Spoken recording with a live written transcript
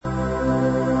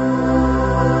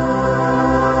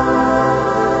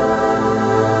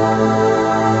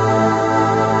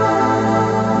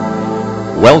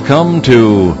Welcome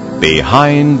to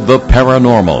Behind the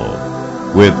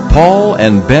Paranormal with Paul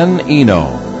and Ben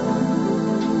Eno.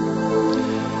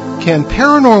 Can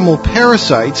paranormal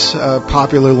parasites,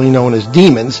 popularly known as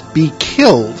demons, be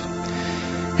killed?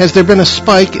 Has there been a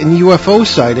spike in UFO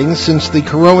sightings since the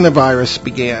coronavirus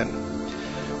began?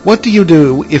 What do you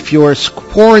do if you're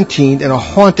quarantined in a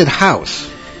haunted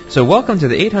house? So welcome to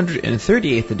the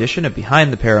 838th edition of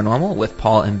Behind the Paranormal with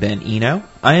Paul and Ben Eno.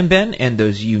 I am Ben, and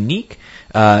those unique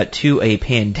to a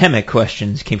pandemic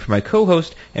questions came from my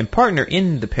co-host and partner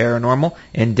in the paranormal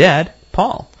and dad,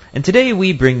 Paul. And today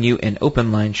we bring you an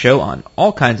open line show on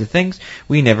all kinds of things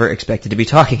we never expected to be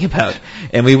talking about.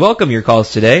 And we welcome your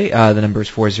calls today. The number is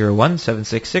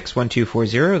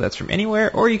 401-766-1240. That's from anywhere.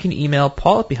 Or you can email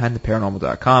Paul at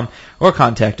BehindTheParanormal.com or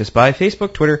contact us by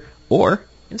Facebook, Twitter, or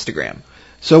Instagram.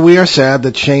 So we are sad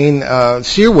that Shane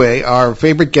Searway, our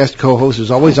favorite guest co-host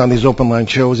who's always on these open line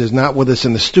shows, is not with us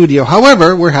in the studio.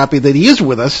 However, we're happy that he is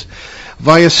with us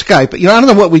via Skype. You know, I don't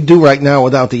know what we'd do right now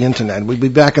without the internet. We'd be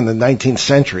back in the 19th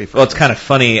century. Well, it's kind of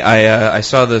funny. I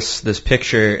saw this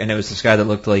picture, and it was this guy that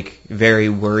looked like very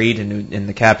worried, and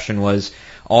the caption was,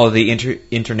 all of the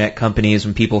internet companies,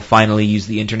 when people finally use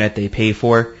the internet they pay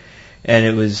for. And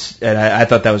I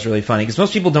thought that was really funny, because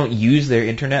most people don't use their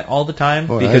internet all the time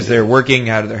because they're working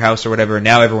out of their house or whatever, and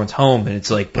now everyone's home, and it's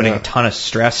like putting a ton of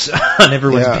stress on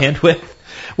everyone's bandwidth.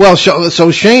 Well, so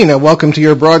Shane, welcome to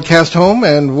your broadcast home,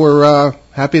 and we're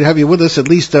happy to have you with us, at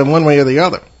least one way or the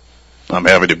other. I'm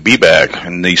happy to be back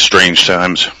in these strange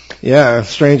times. Yeah,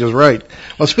 strange is right.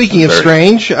 Well, speaking of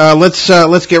strange,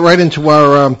 let's get right into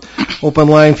our open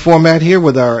line format here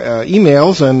with our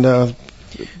emails and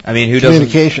who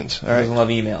communications. doesn't love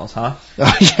emails, huh?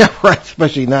 Yeah, right,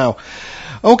 especially now.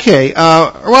 Okay,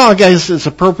 well, I guess it's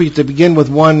appropriate to begin with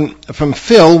one from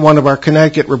Phil, one of our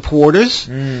Connecticut reporters.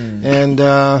 And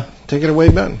take it away,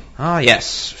 Ben.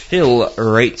 Yes. Phil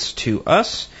writes to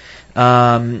us.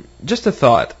 Just a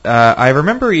thought. I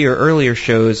remember your earlier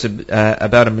shows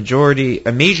about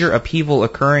a major upheaval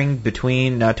occurring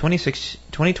between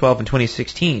 2012 and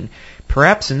 2016.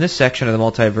 Perhaps in this section of the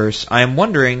multiverse, I am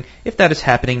wondering if that is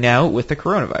happening now with the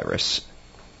coronavirus.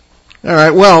 All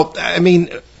right. Well, I mean,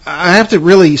 I have to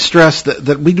really stress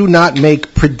that we do not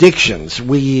make predictions.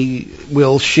 We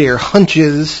will share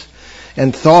hunches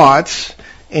and thoughts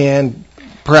and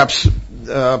perhaps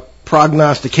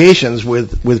prognostications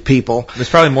with people. It's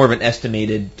probably more of an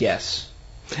estimated guess.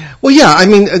 Well, yeah. I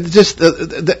mean, just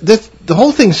the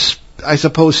whole thing, I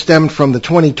suppose, stemmed from the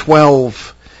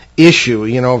 2012 issue.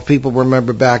 You know, if people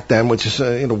remember back then, which is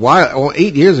 8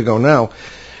 years ago now,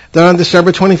 that on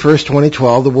December 21st,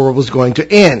 2012, the world was going to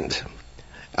end.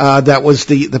 That was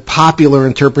the popular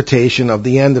interpretation of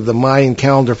the end of the Mayan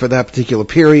calendar for that particular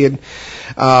period.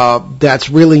 That's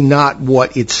really not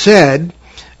what it said,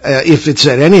 if it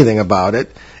said anything about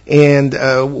it. And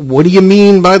what do you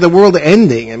mean by the world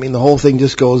ending? I mean, the whole thing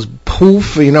just goes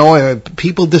poof,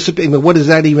 people disappear. I mean, what does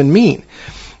that even mean?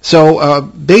 So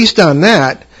based on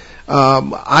that,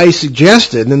 I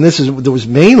suggested, and there was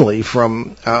mainly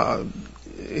from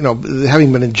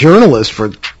having been a journalist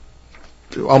for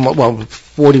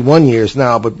 41 years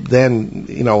now, but then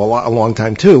a long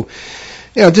time too.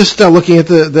 Just looking at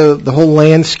the whole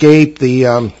landscape,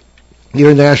 the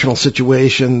international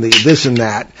situation, the this and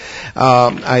that.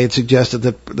 I had suggested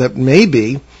that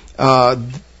maybe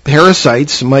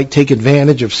parasites might take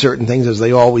advantage of certain things, as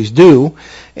they always do,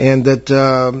 and that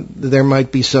there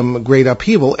might be some great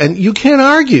upheaval. And you can't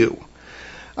argue.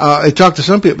 I talked to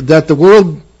some people that the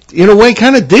world, in a way,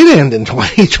 kind of did end in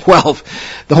 2012.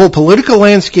 The whole political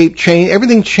landscape changed.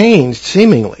 Everything changed,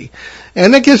 seemingly.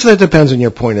 And I guess that depends on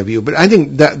your point of view. But I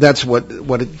think that's what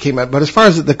it came out. But as far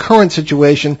as the current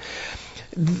situation,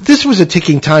 this was a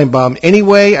ticking time bomb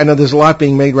anyway. I know there's a lot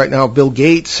being made right now of Bill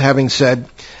Gates having said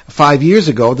 5 years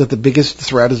ago that the biggest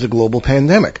threat is a global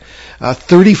pandemic.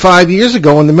 35 years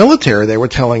ago in the military, they were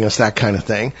telling us that kind of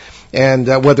thing. And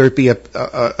whether it be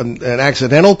an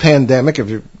accidental pandemic, if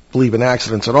you believe in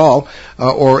accidents at all,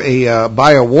 or a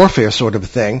biowarfare sort of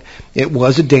thing, it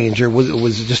was a danger. It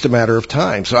was just a matter of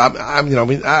time. So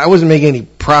I wasn't making any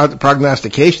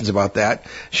prognostications about that.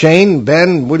 Shane,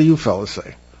 Ben, what do you fellas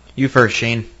say? You first,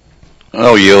 Shane.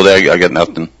 Oh, yield. I got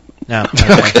nothing. No.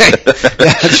 Okay.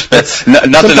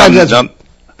 Nothing.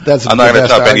 That's I'm not going to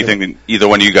top anything either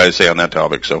one of you guys say on that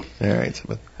topic. So. All right.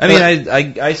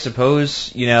 I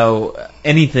suppose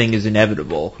anything is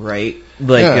inevitable, right?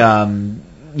 Like an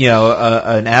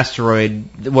asteroid.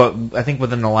 I think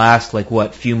within the last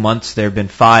few months there have been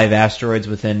 5 asteroids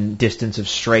within distance of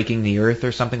striking the Earth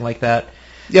or something like that.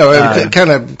 Yeah,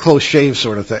 kind of close shave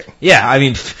sort of thing. Yeah, I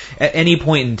mean, at any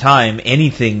point in time,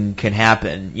 anything can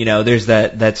happen. There's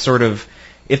that sort of,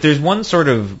 if there's one sort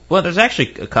of, well, there's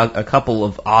actually a couple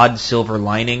of odd silver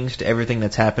linings to everything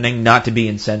that's happening, not to be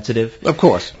insensitive. Of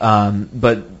course.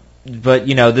 But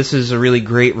this is a really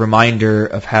great reminder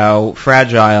of how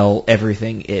fragile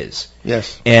everything is.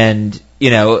 Yes. And,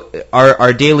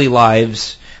 our daily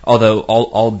lives, although,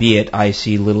 albeit I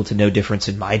see little to no difference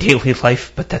in my daily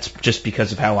life, but that's just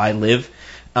because of how I live.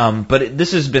 But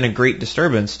this has been a great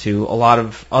disturbance to a lot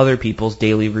of other people's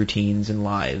daily routines and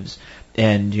lives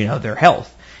and, their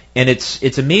health. And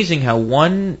it's amazing how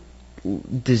one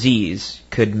disease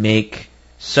could make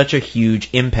such a huge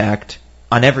impact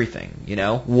on everything,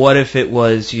 What if it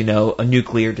was, a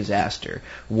nuclear disaster?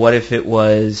 What if it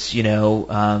was,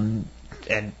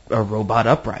 a robot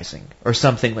uprising or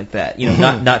something like that?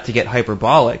 Not to get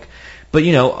hyperbolic, but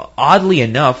oddly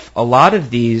enough, a lot of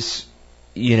these,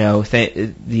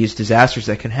 these disasters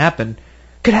that can happen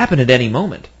could happen at any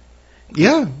moment.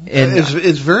 Yeah, and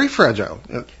it's very fragile.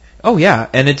 Oh yeah,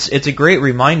 and it's a great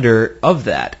reminder of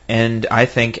that. And I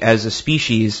think as a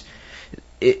species,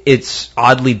 it's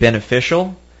oddly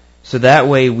beneficial. So that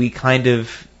way we kind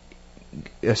of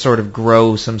sort of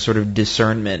grow some sort of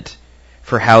discernment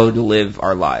for how to live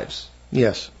our lives.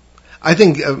 Yes. I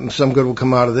think some good will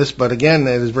come out of this, but again,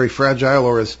 it is very fragile,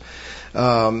 or as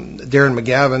Darren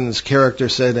McGavin's character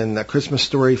said in A Christmas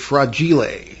Story, fragile.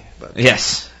 But,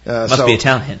 yes. Must be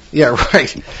Italian. Yeah, right.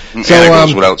 So it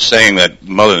goes without saying that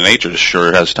Mother Nature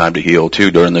sure has time to heal too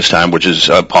during this time, which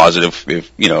is positive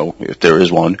if there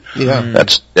is one. Yeah.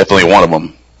 That's definitely one of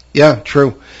them. Yeah,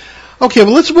 true. Okay,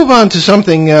 well, let's move on to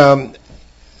something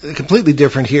completely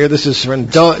different here. This is from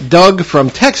Doug from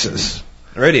Texas.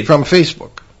 Ready. From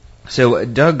Facebook. So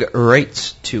Doug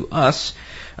writes to us,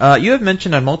 you have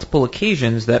mentioned on multiple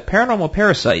occasions that paranormal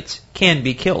parasites can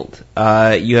be killed.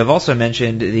 You have also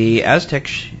mentioned the Aztec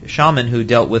shaman who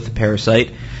dealt with the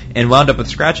parasite and wound up with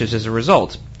scratches as a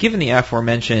result. Given the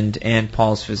aforementioned and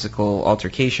Paul's physical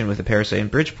altercation with the parasite in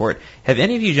Bridgeport, have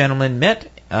any of you gentlemen met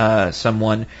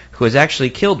someone who has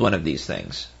actually killed one of these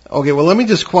things? Okay, well, let me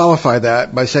just qualify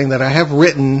that by saying that I have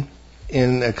written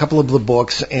in a couple of the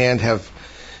books and have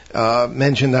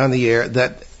mentioned on the air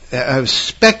that I've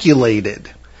speculated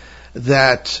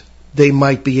that they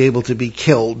might be able to be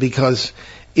killed, because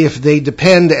if they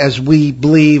depend, as we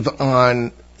believe,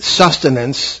 on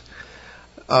sustenance,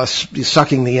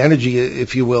 sucking the energy,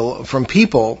 if you will, from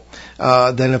people,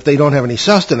 then if they don't have any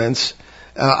sustenance,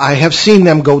 I have seen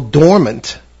them go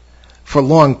dormant for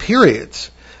long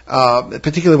periods,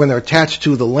 particularly when they're attached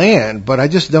to the land, but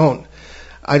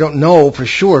I don't know for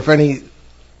sure if any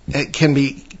can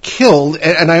be killed,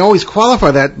 and I always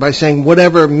qualify that by saying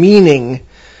whatever meaning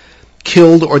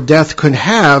killed or death could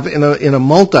have in a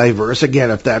multiverse, again,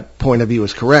 if that point of view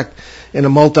is correct, in a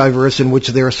multiverse in which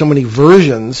there are so many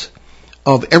versions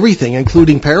of everything,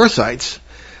 including parasites,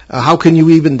 how can you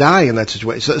even die in that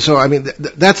situation? So I mean,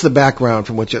 that's the background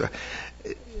from which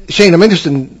Shane, I'm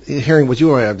interested in hearing what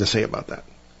you have to say about that.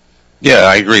 Yeah,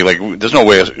 I agree. Like, there's no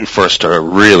way for us to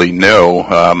really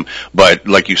know, but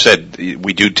like you said,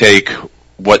 we do take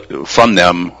what from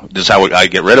them. This is how I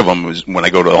get rid of them, is when I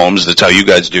go to the homes. That's how you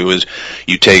guys do, is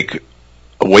you take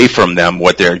away from them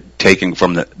what they're taking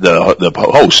from the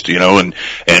host,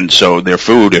 and so their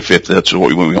food, if that's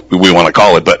what we want to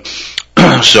call it. But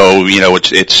so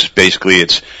it's basically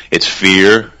it's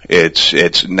fear,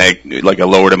 it's like a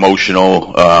lowered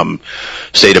emotional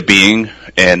state of being,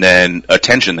 and then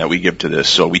attention that we give to this.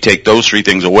 So we take those three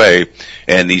things away,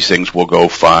 and these things will go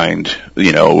find,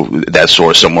 that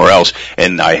source somewhere else.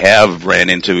 And I have ran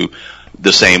into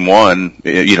the same one,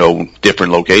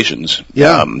 different locations.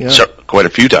 Yeah. Quite a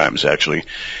few times, actually.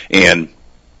 And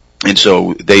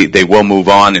so they will move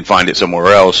on and find it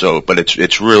somewhere else. So, but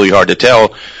it's really hard to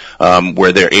tell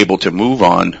where they're able to move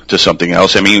on to something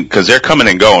else. I mean, because they're coming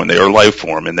and going. They're a life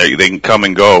form, and they can come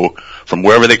and go from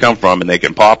wherever they come from, and they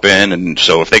can pop in. And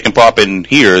so if they can pop in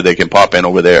here, they can pop in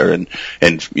over there and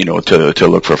to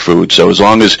look for food. So as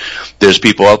long as there's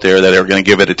people out there that are going to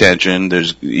give it attention,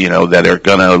 there's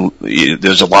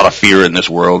there's a lot of fear in this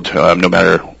world, no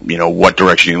matter what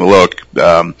direction you look,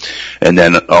 and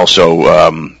then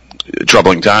also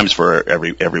troubling times for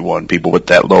everyone, people with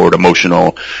that lowered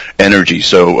emotional energy.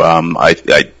 So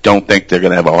I don't think they're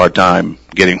going to have a hard time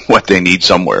getting what they need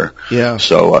somewhere. Yeah.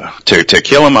 So to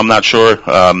kill them, I'm not sure.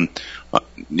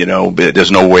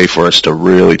 There's no way for us to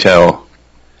really tell.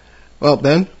 Well,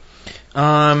 Ben?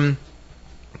 I'm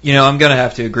going to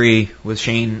have to agree with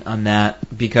Shane on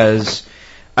that, because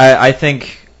I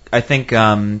think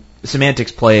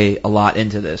semantics play a lot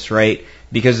into this, right?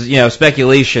 because,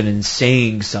 speculation and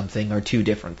saying something are two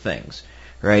different things,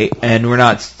 right? And we're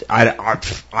not, I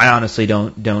honestly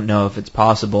don't know if it's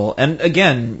possible. And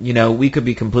again, we could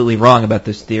be completely wrong about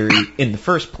this theory in the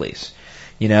first place.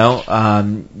 We all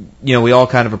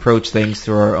kind of approach things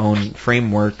through our own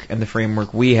framework, and the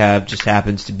framework we have just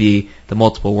happens to be the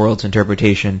multiple worlds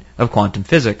interpretation of quantum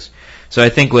physics. So I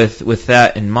think with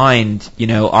that in mind,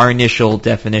 our initial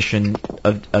definition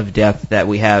of death that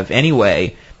we have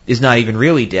anyway is not even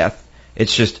really death.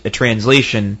 It's just a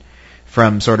translation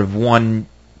from sort of one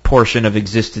portion of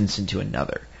existence into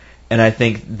another. And I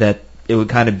think that it would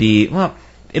kind of be,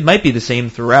 it might be the same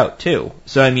throughout too.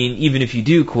 So I mean, even if you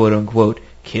do quote unquote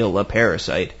kill a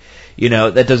parasite,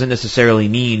 that doesn't necessarily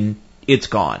mean it's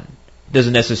gone. It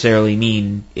doesn't necessarily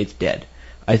mean it's dead.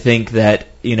 I think that,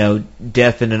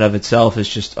 death in and of itself is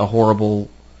just a horrible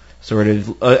sort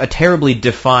of, a terribly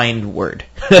defined word.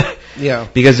 Yeah.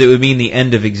 Because it would mean the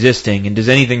end of existing, and does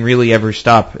anything really ever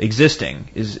stop existing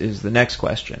is the next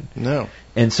question. No.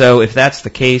 And so if that's the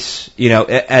case,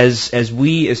 as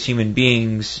we as human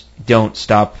beings don't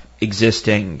stop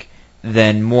existing,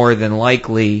 then more than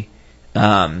likely,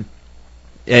 much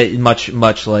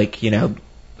like,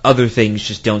 other things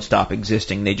just don't stop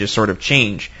existing, they just sort of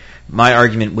change. My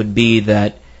argument would be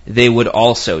that they would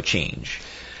also change.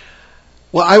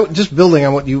 Well, just building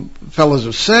on what you fellows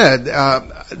have said,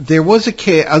 there was a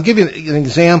case, I'll give you an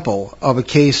example of a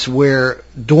case where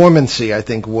dormancy, I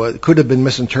think, could have been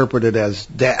misinterpreted as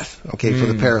death, for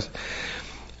the parasite.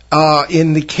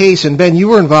 In the case, and Ben, you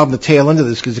were involved in the tail end of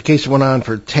this because the case went on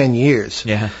for 10 years.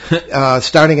 Yeah.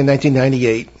 Starting in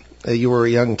 1998, you were a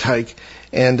young tyke,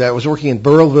 and I was working in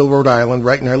Burrillville, Rhode Island,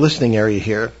 right in our listening area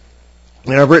here.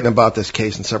 And I've written about this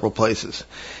case in several places.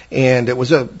 And it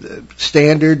was a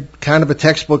standard, kind of a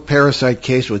textbook parasite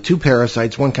case with two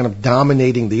parasites, one kind of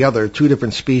dominating the other, two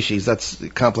different species. That's a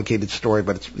complicated story,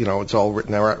 but it's all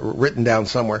written down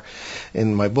somewhere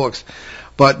in my books.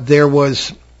 But there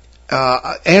was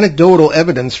anecdotal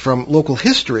evidence from local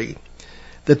history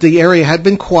that the area had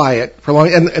been quiet for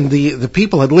long, and the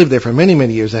people had lived there for many,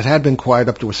 many years. That had been quiet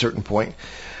up to a certain point.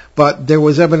 But there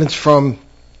was evidence from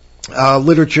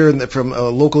literature and from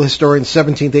local historians,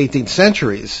 17th, 18th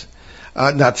centuries,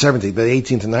 not 17th, but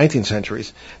 18th and 19th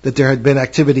centuries, that there had been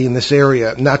activity in this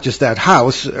area, not just that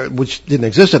house, which didn't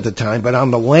exist at the time, but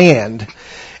on the land.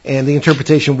 And the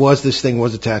interpretation was this thing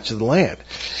was attached to the land.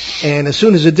 And as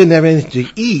soon as it didn't have anything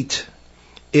to eat,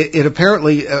 it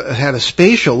apparently had a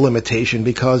spatial limitation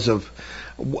because of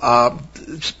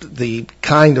the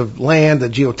kind of land, the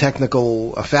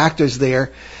geotechnical factors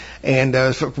there. And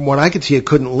from what I could see, it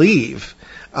couldn't leave.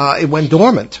 It went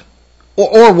dormant,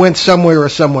 or went somewhere or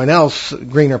someone else,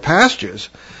 greener pastures,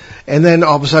 and then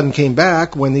all of a sudden came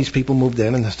back when these people moved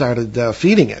in and started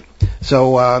feeding it.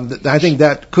 So I think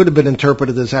that could have been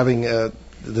interpreted as having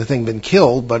the thing been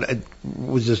killed, but it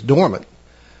was just dormant.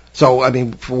 So I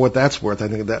mean, for what that's worth, I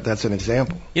think that's an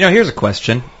example. Here's a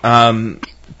question. I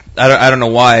don't know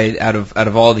why out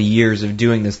of all the years of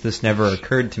doing this never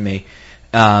occurred to me.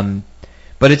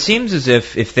 But it seems as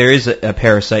if there is a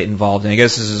parasite involved, and I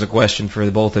guess this is a question for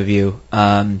the both of you,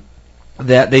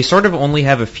 that they sort of only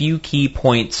have a few key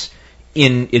points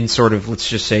in sort of, let's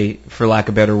just say, for lack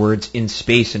of better words, in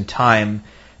space and time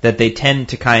that they tend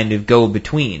to kind of go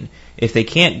between. If they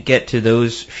can't get to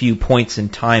those few points in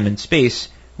time and space,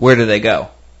 where do they go?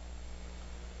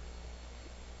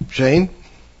 Shane?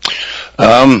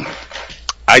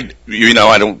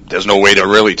 there's no way to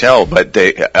really tell, but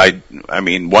I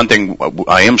mean, one thing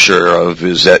I am sure of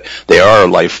is that they are a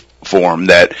life form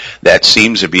that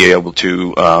seems to be able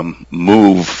to,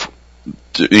 move,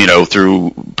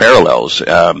 through parallels.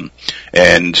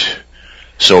 And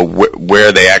so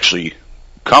where they actually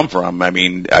come from, I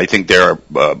mean, I think they're,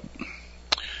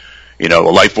 a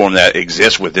life form that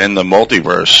exists within the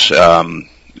multiverse.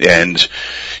 And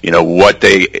what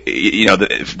they,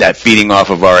 that feeding off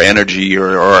of our energy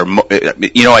or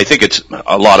I think it's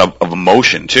a lot of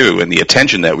emotion too, and the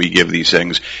attention that we give these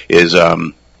things is a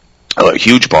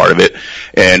huge part of it,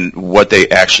 and what they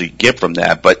actually get from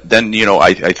that. But then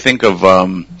I think of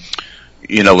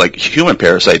like human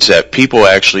parasites that people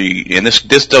actually, and this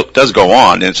does go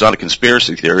on, and it's not a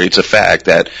conspiracy theory, it's a fact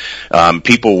that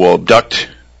people will abduct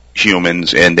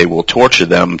humans and they will torture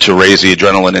them to raise the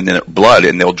adrenaline in their blood,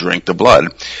 and they'll drink the blood,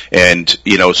 and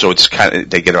so it's kind of,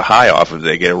 they get a high off of it,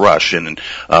 they get a rush, and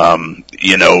and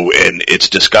it's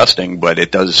disgusting, but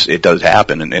it does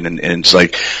happen, and it's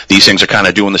like these things are kind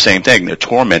of doing the same thing. They're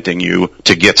tormenting you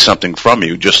to get something from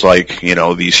you, just like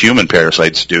these human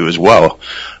parasites do as well.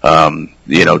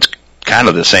 It's kind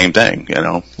of the same thing.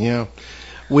 Yeah.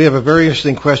 We have a very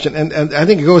interesting question, and I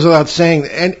think it goes without saying,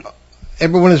 and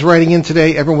everyone is writing in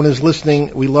today. Everyone is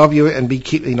listening. We love you, and be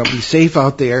safe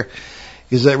out there,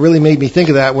 because that really made me think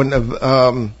of that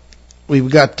when we've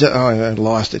got. I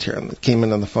lost it here. It came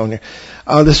in on the phone here.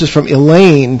 This is from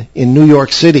Elaine in New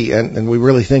York City, and we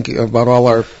really think about all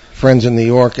our friends in New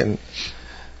York, and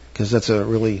because that's a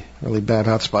really, really bad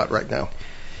hot spot right now.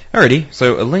 Alrighty,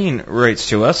 so Elaine writes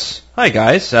to us, "Hi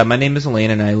guys, my name is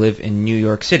Elaine and I live in New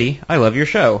York City. I love your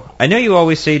show. I know you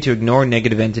always say to ignore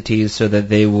negative entities so that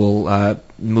they will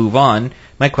move on.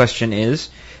 My question is,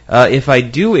 if I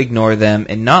do ignore them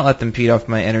and not let them feed off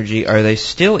my energy, are they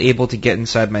still able to get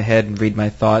inside my head and read my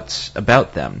thoughts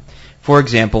about them? For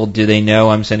example, do they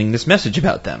know I'm sending this message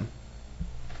about them?"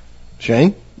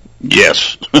 Shane?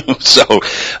 Yes. So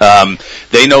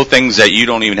they know things that you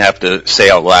don't even have to say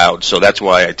out loud. So that's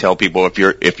why I tell people, if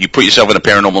you put yourself in a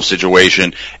paranormal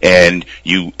situation and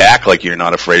you act like you're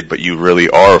not afraid, but you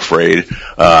really are afraid,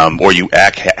 or you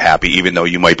act happy even though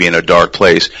you might be in a dark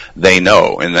place, they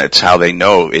know, and that's how they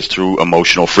know, is through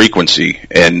emotional frequency.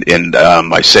 And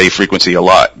I say frequency a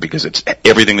lot because it's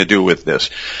everything to do with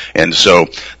this. And so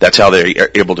that's how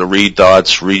they're able to read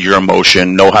thoughts, read your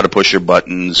emotion, know how to push your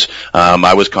buttons.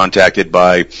 I was contacted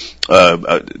by,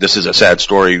 this is a sad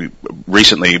story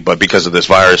recently, but because of this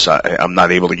virus, I'm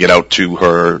not able to get out to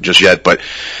her just yet, but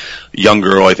young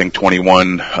girl, I think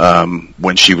 21,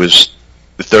 when she was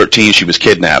 13, she was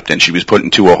kidnapped, and she was put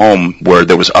into a home where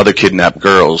there was other kidnapped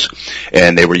girls,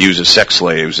 and they were used as sex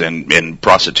slaves and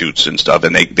prostitutes and stuff,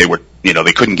 and they were,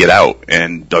 they couldn't get out,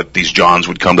 and these Johns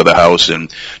would come to the house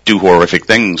and do horrific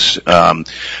things.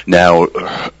 Now,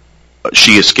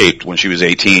 she escaped when she was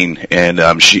 18, and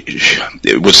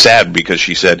it was sad because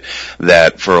she said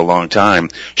that for a long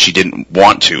time she didn't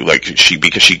want to,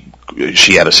 because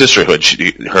she had a sisterhood.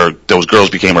 Those girls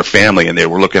became her family, and they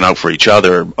were looking out for each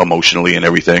other emotionally and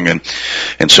everything,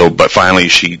 and so, but finally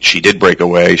she did break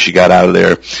away. She got out of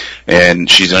there, and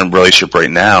she's in a relationship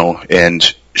right now, and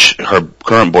her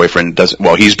current boyfriend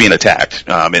he's being attacked.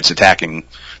 It's attacking,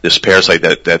 this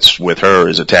parasite that's with her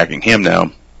is attacking him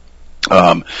now.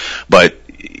 But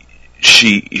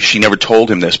she never told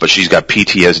him this, but she's got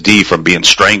PTSD from being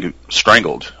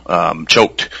strangled,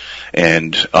 choked.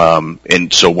 And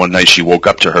so one night she woke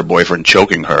up to her boyfriend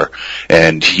choking her,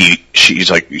 and she's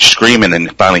like screaming,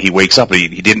 and finally he wakes up,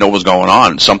 and he didn't know what was going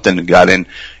on. Something got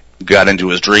into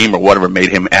his dream or whatever, made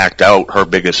him act out her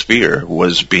biggest fear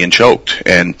was being choked.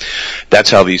 And that's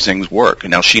how these things work.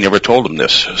 And now she never told him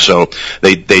this. So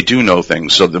they do know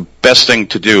things. So the best thing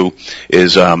to do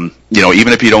is,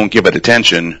 even if you don't give it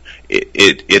attention,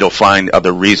 it'll find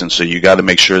other reasons. So you got to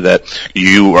make sure that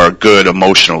you are good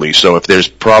emotionally. So if there's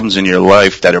problems in your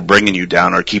life that are bringing you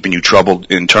down or keeping you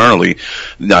troubled internally,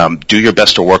 do your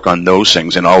best to work on those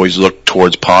things and always look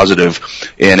towards positive.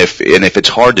 And if it's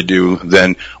hard to do,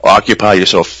 then occupy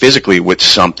yourself physically with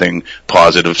something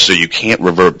positive so you can't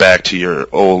revert back to your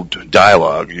old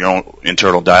dialogue, your own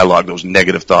internal dialogue, those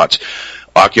negative thoughts.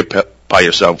 Occupy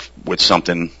yourself with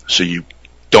something so you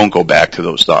don't go back to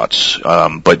those thoughts.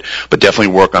 But definitely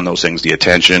work on those things, the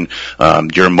attention,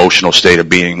 your emotional state of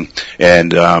being,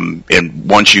 and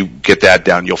once you get that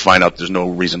down, you'll find out there's no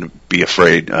reason to be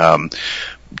afraid.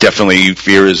 Definitely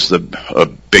fear is a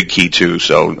big key too,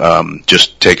 so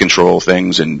just take control of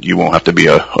things and you won't have to be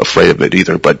afraid of it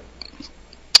either. But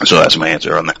so that's my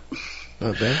answer on that.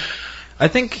 Okay. I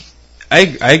think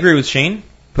I agree with Shane,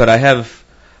 but I have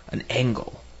an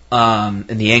angle. And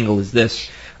the angle is this.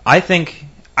 I think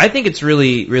it's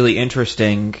really, really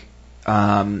interesting,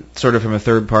 sort of from a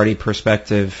third-party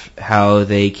perspective, how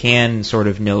they can sort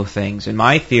of know things. And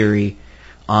my theory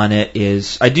on it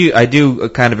is, I do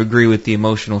kind of agree with the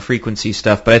emotional frequency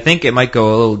stuff, but I think it might go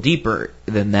a little deeper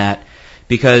than that,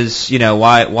 because,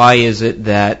 why is it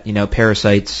that,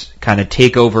 parasites kind of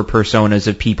take over personas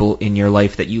of people in your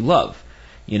life that you love?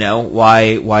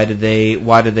 Why do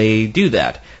they do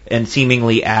that? And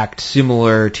seemingly act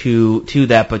similar to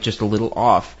that, but just a little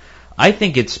off. I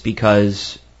think it's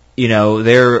because,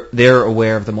 they're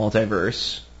aware of the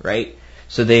multiverse, right?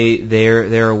 So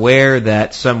they're aware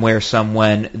that somewhere,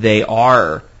 someone, they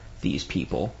are these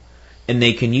people, and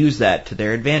they can use that to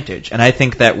their advantage. And I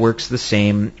think that works the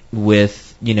same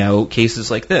with, cases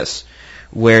like this,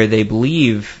 where they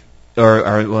believe,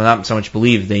 or not so much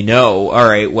believe, they know, all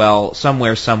right, well,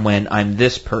 somewhere, someone, I'm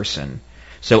this person.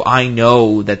 So I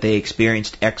know that they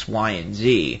experienced X, Y, and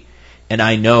Z, and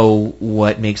I know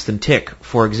what makes them tick.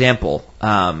 For example,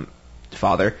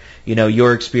 Father,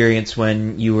 your experience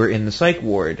when you were in the psych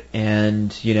ward,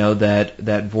 and,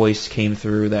 that voice came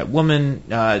through that woman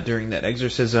during that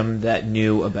exorcism that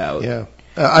knew about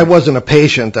I wasn't a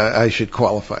patient. I should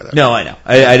qualify that. No, I know.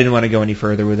 I didn't want to go any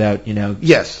further without,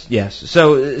 Yes. Yes.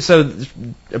 So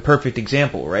a perfect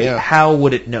example, right? Yeah. How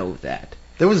would it know that?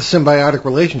 There was a symbiotic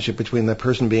relationship between the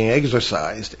person being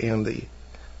exorcised and the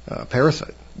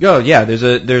parasite. Oh, yeah. There's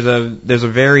a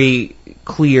very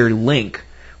clear link,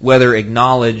 whether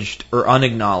acknowledged or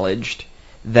unacknowledged,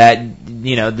 that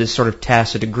this sort of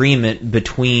tacit agreement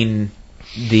between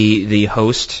the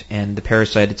host and the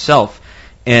parasite itself.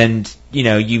 And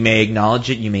you may acknowledge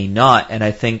it, you may not. And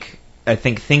I think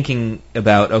thinking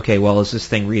about, okay, well, is this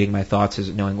thing reading my thoughts? Is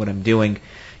it knowing what I'm doing?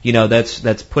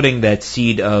 That's putting that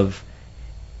seed of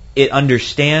it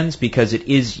understands because it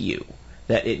is you,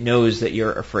 that it knows that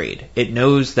you're afraid. It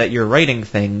knows that you're writing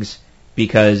things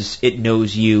because it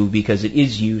knows you, because it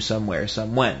is you somewhere,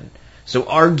 somewhen. So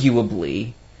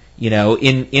arguably,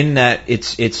 in that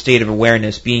its state of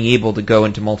awareness, being able to go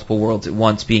into multiple worlds at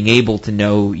once, being able to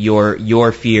know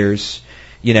your fears,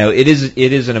 it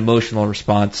is an emotional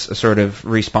response, a sort of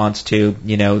response to,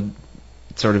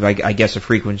 sort of, I guess, a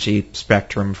frequency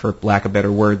spectrum, for lack of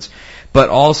better words, but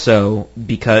also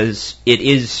because it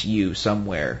is you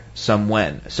somewhere,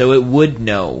 somewhen. So it would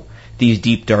know these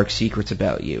deep, dark secrets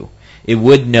about you. It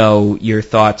would know your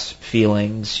thoughts,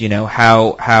 feelings,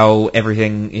 how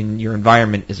everything in your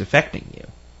environment is affecting you.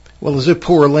 Well, as if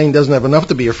poor Elaine doesn't have enough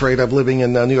to be afraid of living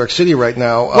in New York City right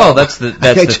now. Well, that's the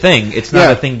thing. It's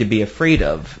not a thing to be afraid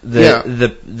of.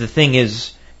 The thing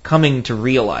is coming to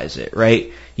realize it,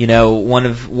 right? One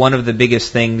of the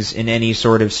biggest things in any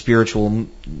sort of spiritual,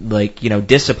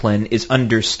 discipline is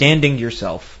understanding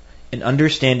yourself and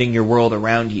understanding your world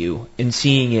around you and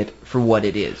seeing it for what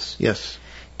it is. Yes.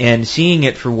 And seeing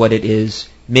it for what it is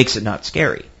makes it not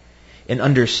scary. And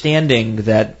understanding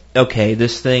that, okay,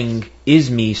 this thing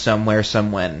is me somewhere,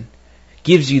 somewhen,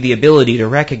 gives you the ability to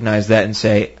recognize that and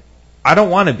say, I don't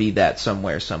want to be that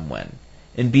somewhere, somewhen.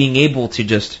 And being able to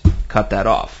just cut that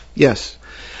off. Yes.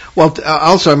 Well,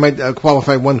 also I might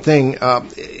qualify one thing,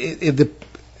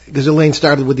 because Elaine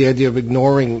started with the idea of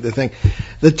ignoring the thing.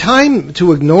 The time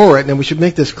to ignore it, and we should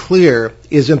make this clear,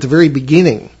 is at the very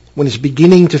beginning, when it's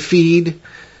beginning to feed.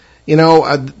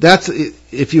 That's,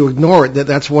 if you ignore it,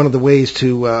 that's one of the ways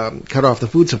to cut off the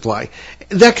food supply.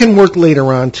 That can work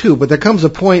later on too, but there comes a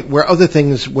point where other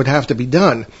things would have to be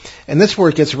done, and that's where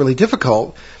it gets really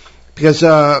difficult. Because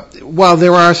while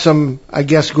there are some, I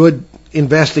guess, good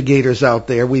investigators out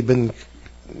there, we've been,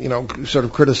 sort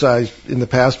of criticized in the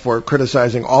past for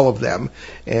criticizing all of them,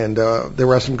 and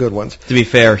there are some good ones. To be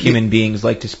fair, human beings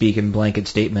like to speak in blanket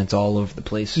statements all over the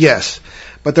place. Yes,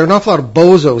 but there are an awful lot of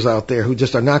bozos out there who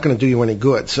just are not going to do you any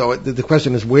good. So the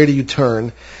question is, where do you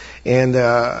turn? And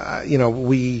I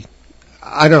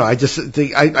don't know.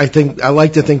 I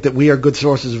like to think that we are good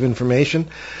sources of information.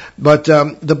 But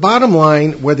the bottom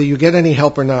line, whether you get any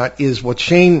help or not, is what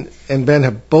Shane and Ben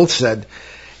have both said.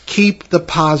 Keep the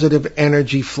positive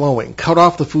energy flowing. Cut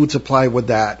off the food supply with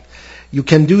that. You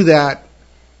can do that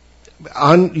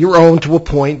on your own to a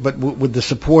point, but with the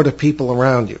support of people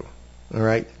around you. All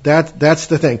right? That's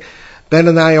the thing. Ben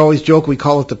and I always joke, we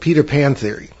call it the Peter Pan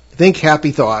theory. Think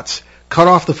happy thoughts. Cut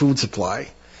off the food supply.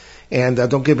 And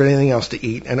don't give it anything else to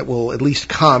eat, and it will at least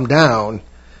calm down,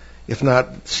 if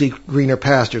not seek greener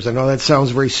pastures. I know that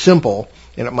sounds very simple,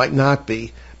 and it might not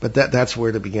be, but that's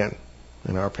where to begin,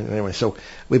 in our opinion. Anyway, so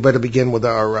we better begin with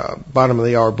our bottom of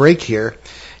the hour break here.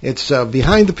 It's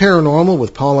Behind the Paranormal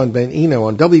with Paul and Ben Eno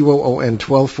on WOON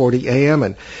 1240 AM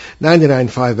and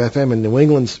 99.5 FM in New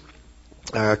England's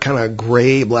kind of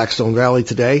gray Blackstone Valley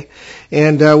today.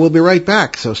 And we'll be right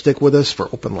back, so stick with us for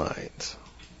Open Lines.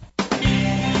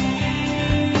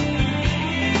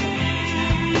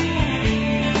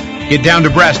 Get down to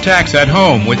brass tacks at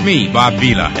home with me, Bob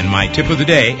Vila, and my tip of the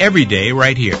day every day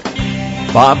right here.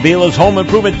 Bob Vila's Home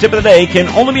Improvement Tip of the Day can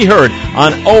only be heard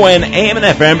on ON, AM, and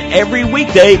FM every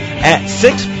weekday at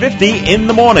 6:50 in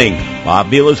the morning. Bob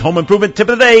Vila's Home Improvement Tip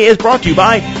of the Day is brought to you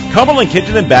by Cumberland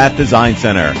Kitchen and Bath Design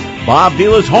Center. Bob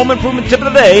Vila's Home Improvement Tip of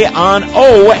the Day on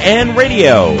ON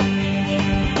Radio.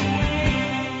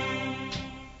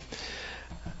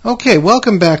 Okay,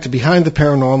 welcome back to Behind the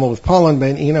Paranormal with Paul and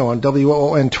Ben Eno on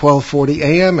WOON 1240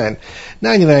 AM and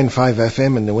 99.5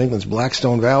 FM in New England's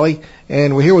Blackstone Valley.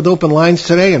 And we're here with Open Lines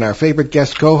today, and our favorite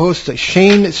guest co-host,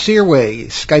 Shane Searway,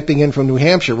 Skyping in from New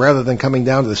Hampshire rather than coming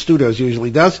down to the studio as he usually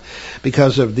does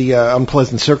because of the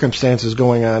unpleasant circumstances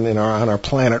going on on our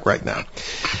planet right now.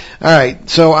 All right,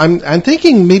 so I'm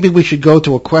thinking maybe we should go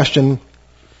to a question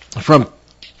from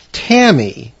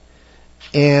Tammy,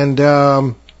 and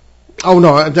I'm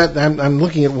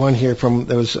looking at one here from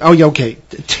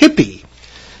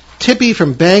Tippy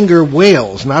from Bangor,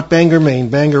 Wales, not Bangor, Maine,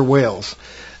 Bangor, Wales.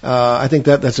 I think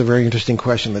that's a very interesting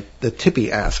question that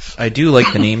Tippy asks. I do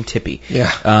like the name Tippy.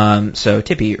 Yeah. So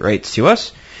Tippy writes to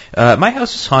us, my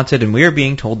house is haunted and we are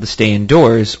being told to stay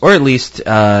indoors, or at least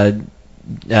to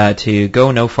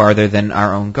go no farther than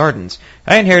our own gardens.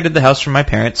 I inherited the house from my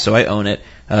parents, so I own it.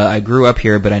 I grew up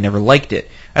here, but I never liked it.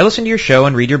 I listen to your show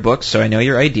and read your books, so I know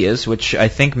your ideas, which I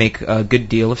think make a good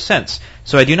deal of sense.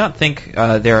 So I do not think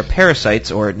there are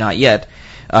parasites, or not yet.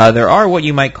 There are what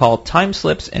you might call time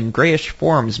slips and grayish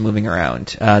forms moving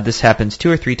around. This happens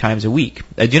 2 or 3 times a week.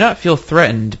 I do not feel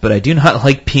threatened, but I do not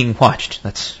like being watched.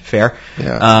 That's fair.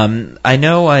 Yeah. I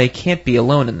know I can't be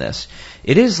alone in this.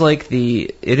 It is like being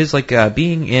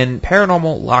in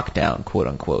paranormal lockdown, quote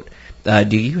unquote.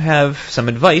 Do you have some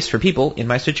advice for people in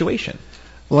my situation?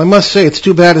 Well, I must say, it's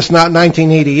too bad it's not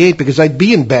 1988, because I'd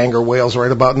be in Bangor, Wales right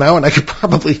about now, and I could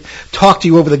probably talk to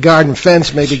you over the garden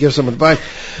fence, maybe give some advice.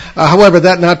 However,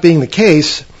 that not being the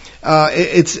case,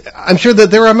 I'm sure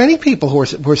that there are many people who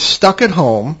are stuck at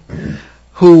home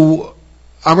who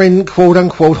are in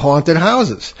quote-unquote haunted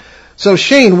houses. So,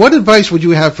 Shane, what advice would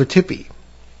you have for Tippy?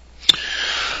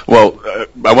 Well,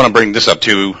 I want to bring this up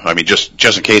too. I mean,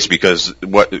 just in case, because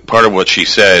part of what she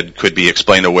said could be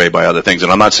explained away by other things,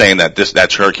 and I'm not saying that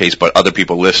that's her case, but other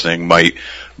people listening might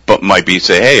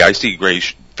say, "Hey, I see gray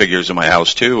figures in my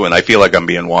house too, and I feel like I'm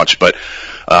being watched." But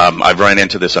I've run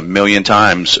into this a million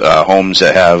times. Homes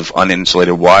that have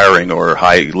uninsulated wiring or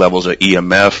high levels of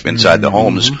EMF inside the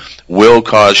homes will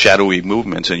cause shadowy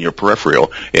movements in your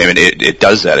peripheral. I mean, it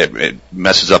does that. It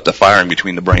messes up the firing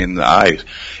between the brain and the eyes,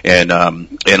 and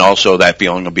also that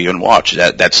feeling of being watched.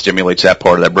 That stimulates that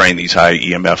part of the brain, these high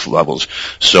EMF levels.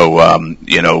 So,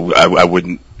 I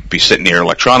wouldn't be sitting near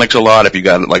electronics a lot. If you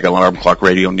got like an alarm clock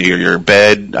radio near your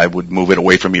bed, I would move it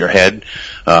away from your head,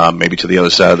 maybe to the other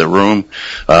side of the room,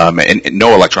 and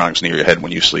no electronics near your head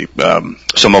when you sleep.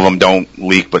 Some of them don't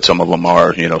leak, but some of them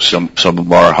are, some of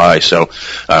them are high. So,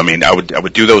 I mean, I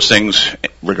would do those things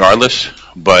regardless,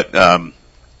 but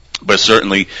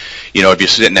certainly, if you're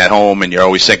sitting at home and you're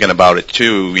always thinking about it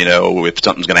too, if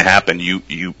something's going to happen,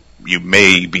 you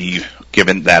may be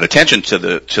given that attention to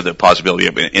the possibility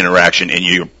of an interaction, and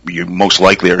you most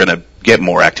likely are going to get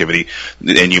more activity,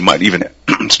 and you might even,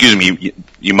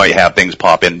 you might have things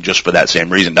pop in just for that same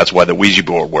reason. That's why the Ouija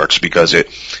board works, because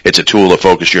it's a tool to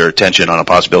focus your attention on a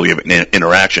possibility of an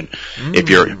interaction. If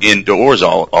you're indoors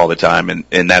all the time,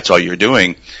 and that's all you're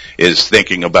doing is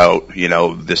thinking about,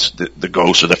 the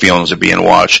ghosts or the feelings of being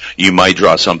watched, you might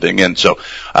draw something in. So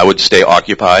I would stay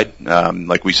occupied.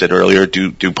 Like we said earlier,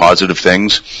 do positive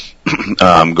things.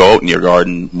 Go out in your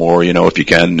garden more, if you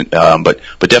can. But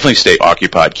definitely stay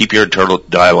occupied. Keep your internal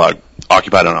dialogue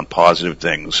occupied on positive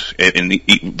things. And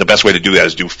the best way to do that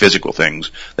is do physical things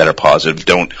that are positive.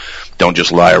 Don't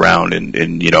just lie around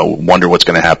and wonder what's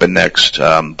going to happen next.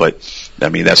 But I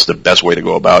mean, that's the best way to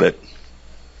go about it.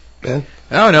 Ben?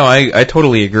 Oh, no, I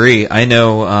totally agree. I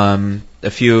know a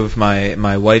few of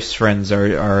my wife's friends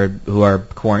who are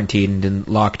quarantined and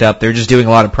locked up. They're just doing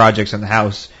a lot of projects in the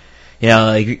house.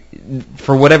 Like,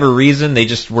 for whatever reason, they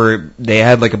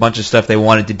had like a bunch of stuff they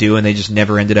wanted to do and they just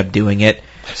never ended up doing it.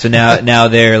 So now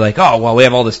they're like, oh, well, we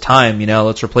have all this time,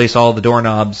 let's replace all the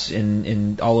doorknobs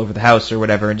in all over the house or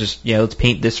whatever, and just, let's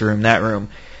paint this room, that room.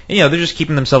 And, they're just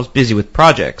keeping themselves busy with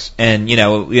projects. And, you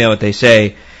know what they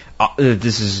say,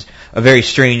 this is a very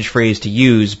strange phrase to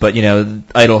use, but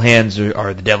idle hands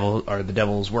are the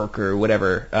devil's work or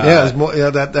whatever.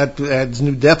 That adds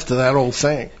new depth to that old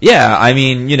saying. Yeah, I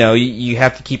mean, you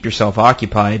have to keep yourself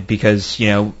occupied because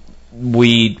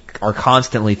we are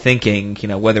constantly thinking,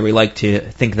 whether we like to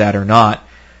think that or not.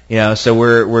 So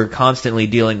we're constantly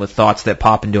dealing with thoughts that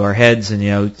pop into our heads,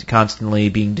 and constantly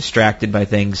being distracted by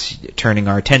things, turning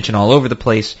our attention all over the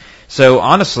place. So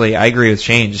honestly, I agree with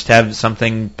Shane. Just have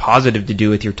something positive to do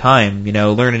with your time.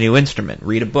 Learn a new instrument,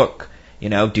 read a book,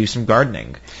 do some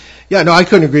gardening. Yeah, no, I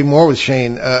couldn't agree more with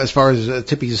Shane as far as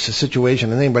Tippy's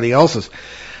situation and anybody else's.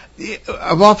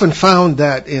 I've often found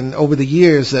that over the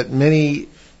years that many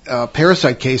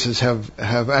parasite cases have,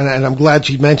 and I'm glad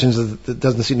she mentions that there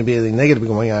doesn't seem to be anything negative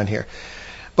going on here,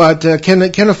 but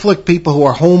can afflict people who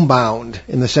are homebound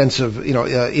in the sense of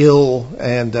ill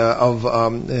and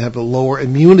have a lower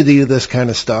immunity to this kind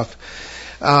of stuff.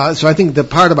 So I think the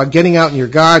part about getting out in your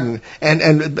garden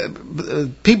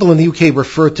and people in the UK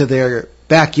refer to their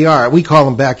backyard. We call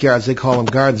them backyards. They call them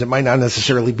gardens. It might not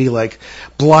necessarily be like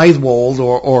Blythewold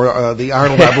or the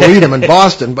Arnold Arboretum in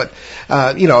Boston, but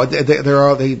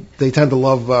they tend to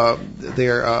love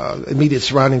their immediate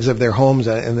surroundings of their homes,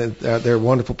 and they're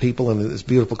wonderful people in this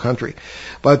beautiful country.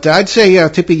 But I'd say,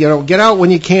 Tippy, get out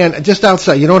when you can, just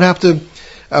outside. You don't have to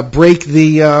break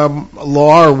the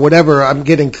law or whatever. I'm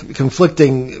getting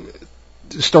conflicting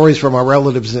stories from our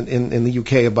relatives in the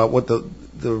UK about what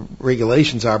the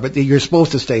regulations are, but you're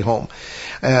supposed to stay home.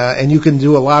 And you can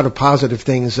do a lot of positive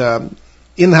things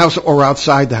in the house or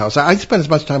outside the house. I spend as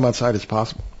much time outside as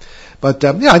possible. But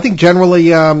I think generally,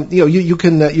 you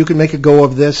can make a go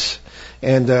of this,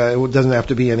 and it doesn't have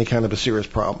to be any kind of a serious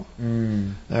problem.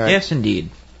 All right. Yes, indeed.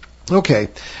 Okay,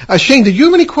 Shane, did you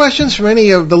have any questions from any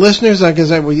of the listeners?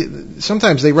 Because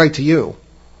sometimes they write to you.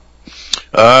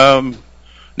 No,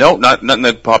 nothing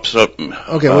that pops up.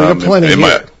 Okay, well, we got plenty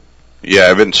here.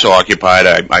 I've been so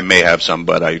occupied. I may have some,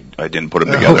 but I didn't put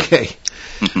them together. Okay.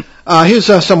 Here's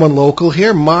someone local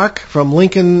here, Mark from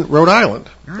Lincoln, Rhode Island,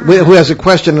 who has a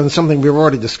question on something we've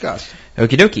already discussed.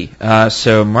 Okie dokie.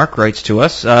 So Mark writes to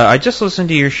us, I just listened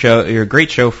to your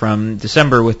great show from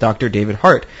December with Dr. David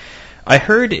Hart. I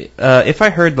heard, if I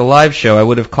heard the live show, I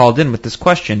would have called in with this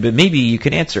question, but maybe you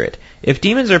can answer it. If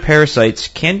demons or parasites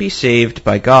can be saved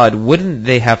by God, wouldn't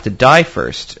they have to die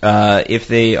first? If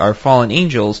they are fallen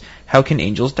angels, how can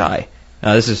angels die?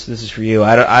 This is for you.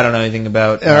 I don't know anything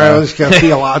about. All right, let's get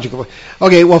theological.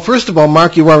 Okay, well, first of all,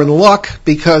 Mark, you are in luck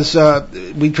because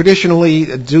we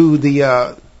traditionally do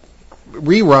the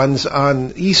reruns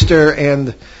on Easter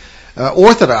and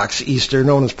Orthodox Easter,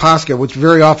 known as Pascha, which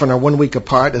very often are 1 week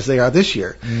apart, as they are this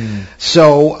year.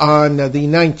 So on the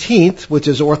 19th, which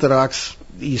is Orthodox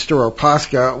Easter or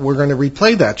Pascha, we're going to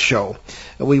replay that show.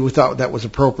 We thought that was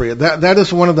appropriate. That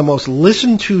is one of the most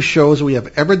listened to shows we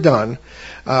have ever done,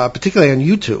 particularly on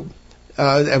YouTube,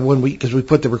 and because we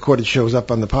put the recorded shows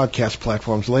up on the podcast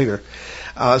platforms later.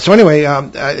 So anyway,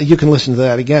 you can listen to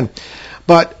that again.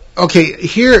 But okay,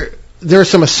 here there are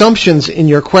some assumptions in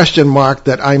your question, Mark,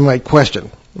 that I might question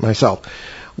myself.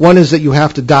 One is that you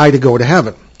have to die to go to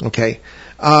heaven. Okay,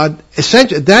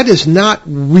 essentially, that is not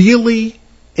really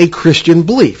a Christian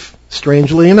belief.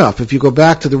 Strangely enough, if you go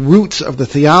back to the roots of the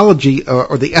theology,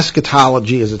 or the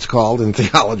eschatology as it's called in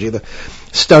theology, the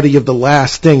study of the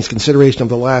last things, consideration of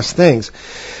the last things,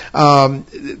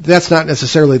 that's not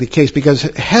necessarily the case, because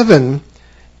heaven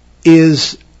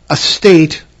is a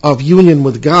state of union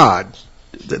with God.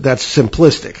 That's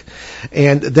simplistic.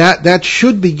 And that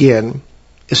should begin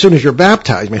as soon as you're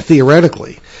baptized,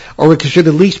 theoretically. Or it should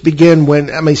at least begin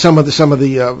when, some of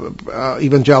the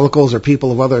evangelicals or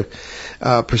people of other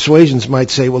persuasions might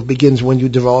say, well, it begins when you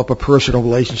develop a personal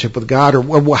relationship with God,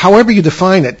 or however you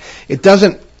define it.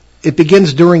 It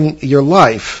begins during your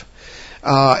life,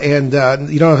 and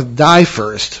you don't have to die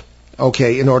first,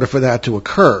 okay, in order for that to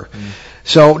occur.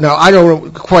 So now I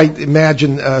don't quite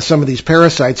imagine some of these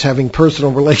parasites having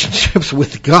personal relationships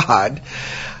with God.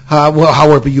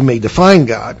 However you may define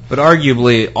God. But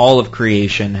arguably, all of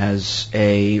creation has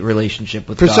a relationship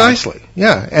with Precisely, God.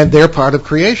 Yeah, and they're part of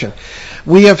creation.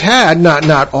 We have had,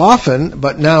 not often,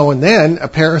 but now and then, a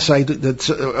parasite that's,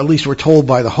 at least we're told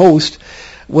by the host,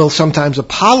 will sometimes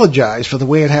apologize for the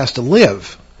way it has to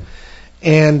live.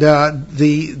 And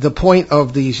the point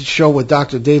of the show with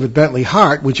Dr. David Bentley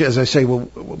Hart, which, as I say,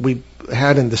 we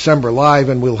had in December live,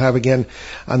 and we'll have again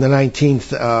on the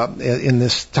 19th in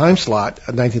this time slot,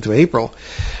 19th of April,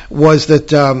 was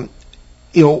that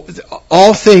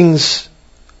all things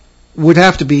would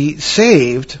have to be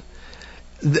saved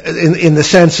in the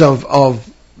sense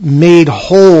of made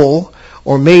whole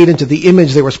or made into the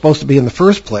image they were supposed to be in the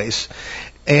first place.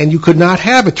 And you could not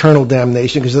have eternal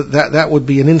damnation, because that would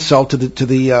be an insult to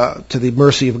the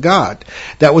mercy of God.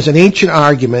 That was an ancient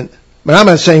argument, but I'm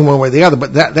not saying one way or the other.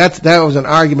 But that was an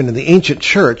argument in the ancient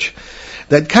church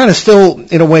that kind of still,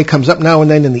 in a way, comes up now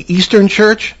and then in the Eastern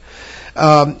Church.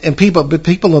 And people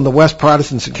in the West,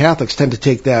 Protestants and Catholics, tend to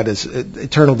take that as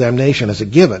eternal damnation as a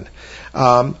given.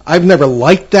 I've never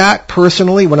liked that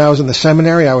personally. When I was in the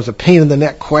seminary, I was a pain in the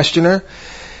neck questioner.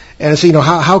 And so,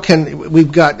 how can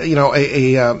we've got,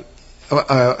 an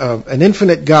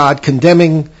infinite God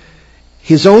condemning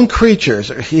his own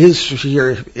creatures,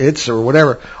 its or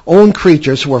whatever, own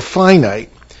creatures who are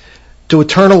finite to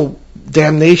eternal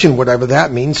damnation, whatever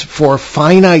that means, for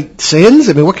finite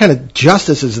sins? What kind of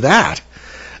justice is that?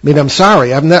 I'm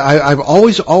sorry. I've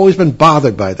always been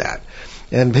bothered by that.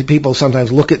 And people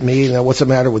sometimes look at me, what's the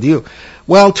matter with you?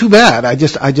 Well, too bad.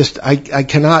 I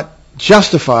cannot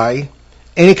justify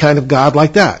any kind of God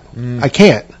like that. I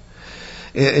can't.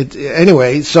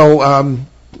 Anyway, so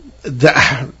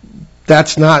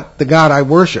that's not the God I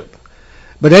worship.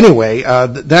 But anyway,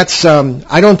 that's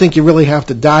I don't think you really have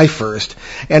to die first.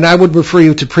 And I would refer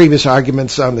you to previous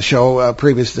arguments on the show,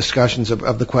 previous discussions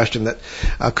of the question that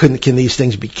can these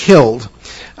things be killed?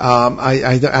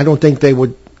 I don't think they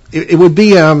would. It would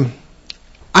be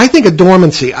I think a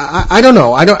dormancy. I don't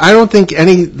know. I don't think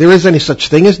there is any such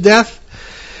thing as death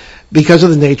because of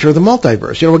the nature of the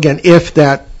multiverse. Again, if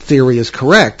that theory is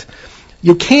correct,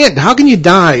 you can't. How can you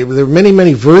die? There are many,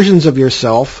 many versions of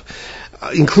yourself,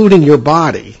 including your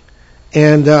body,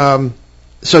 and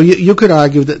so you could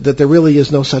argue that there really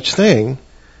is no such thing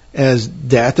as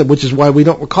death, which is why we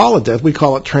don't call it death. We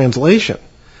call it translation.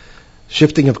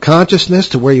 Shifting of consciousness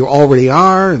to where you already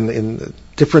are in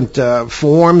different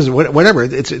forms, whatever.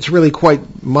 It's really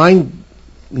quite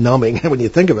mind-numbing when you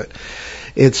think of it.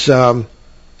 It's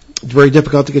very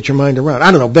difficult to get your mind around.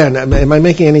 I don't know, Ben, am I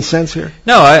making any sense here?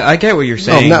 No, I get what you're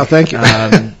saying. Oh, no, thank you.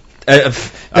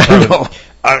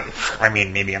 I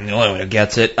mean, maybe I'm the only one who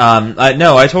gets it.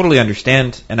 No, I totally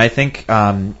understand, and I think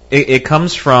it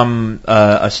comes from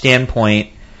a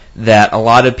standpoint that a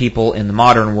lot of people in the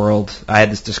modern world. I had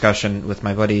this discussion with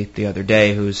my buddy the other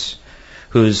day, who's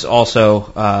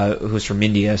from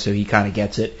India, so he kind of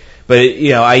gets it. But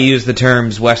I use the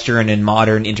terms Western and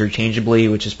modern interchangeably,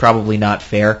 which is probably not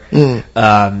fair.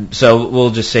 So we'll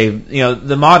just say,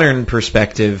 the modern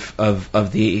perspective of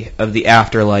the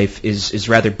afterlife is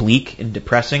rather bleak and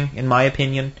depressing, in my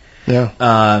opinion.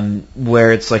 Yeah.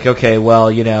 Where it's like, okay,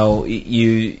 well,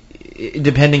 you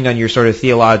depending on your sort of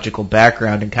theological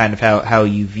background and kind of how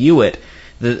you view it,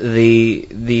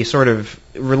 the sort of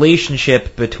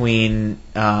relationship between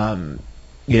the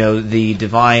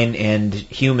divine and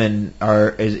human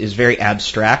is very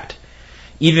abstract.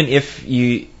 Even if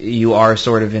you are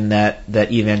sort of in that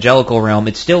evangelical realm,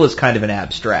 it still is kind of an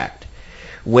abstract.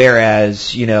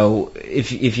 Whereas,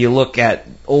 if you look at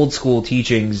old school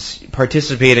teachings,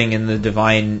 participating in the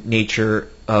divine nature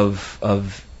of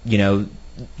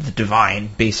the divine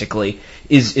basically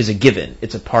is a given.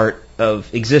 It's a part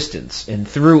of existence, and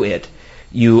through it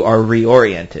you are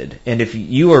reoriented. And if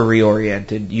you are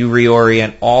reoriented, you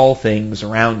reorient all things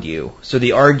around you. So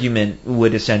the argument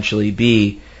would essentially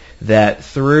be that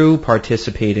through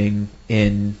participating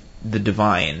in the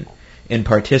divine and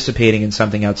participating in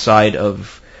something outside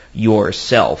of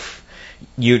yourself,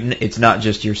 it's not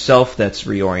just yourself that's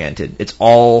reoriented, it's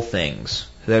all things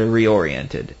that are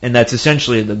reoriented. And that's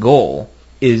essentially the goal,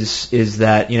 is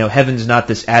that, heaven's not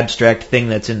this abstract thing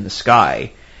that's in the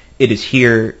sky. It is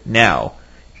here now.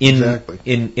 In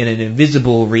an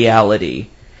invisible reality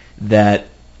that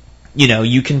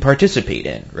you can participate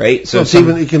in, right? So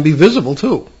it can be visible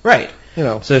too, right?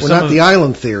 So we're not the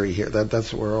island theory here.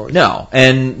 That's what we're always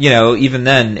and even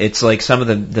then, it's like some of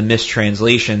the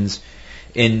mistranslations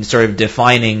in sort of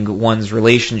defining one's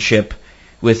relationship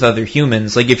with other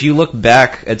humans. Like if you look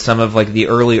back at some of like the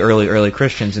early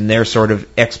Christians and their sort of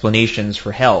explanations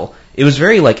for hell, it was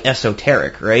very like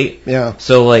esoteric, right? Yeah.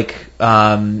 So like.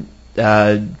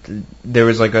 There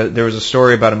was a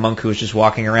story about a monk who was just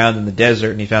walking around in the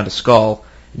desert and he found a skull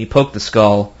and he poked the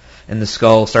skull and the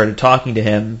skull started talking to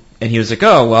him and he was like,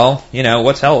 oh well,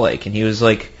 what's hell like? And he was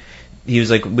like,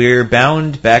 we're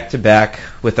bound back to back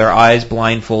with our eyes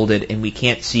blindfolded and we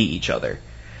can't see each other.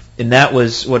 And that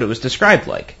was what it was described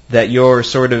like, that your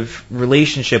sort of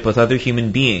relationship with other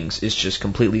human beings is just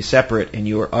completely separate and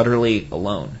you are utterly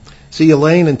alone. See,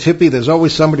 Elaine and Tippy, there's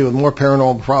always somebody with more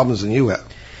paranormal problems than you have.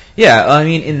 Yeah, I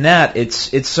mean, in that,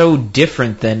 it's so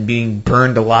different than being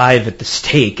burned alive at the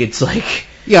stake. It's like...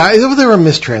 Yeah, there are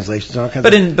mistranslations.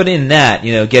 But in that,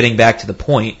 getting back to the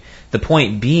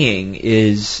point being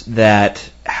is that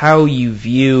how you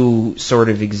view sort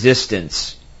of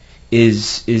existence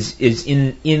is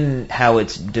in how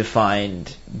it's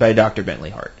defined by Dr.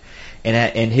 Bentley Hart.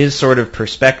 And his sort of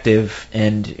perspective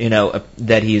and,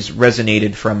 that he's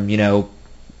resonated from, about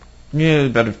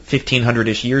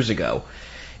 1,500-ish years ago,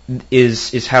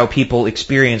 is how people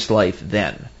experienced life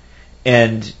then.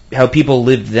 And how people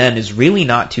lived then is really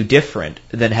not too different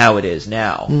than how it is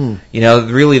now.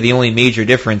 Really the only major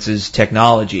difference is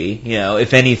technology.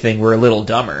 If anything, we're a little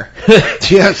dumber.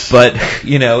 Yes. But,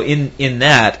 in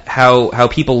that, how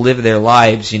people live their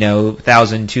lives,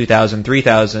 1,000, 2,000,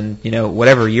 3,000,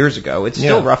 whatever years ago, it's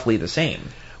still roughly the same.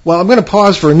 Well, I'm going to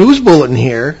pause for a news bulletin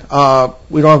here.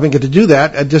 We don't even get to do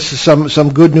that. Just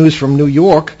some good news from New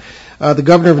York. The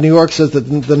governor of New York says that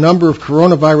the number of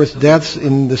coronavirus deaths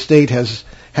in the state has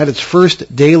had its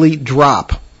first daily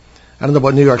drop. I don't know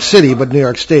about New York City, but New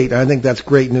York State. I think that's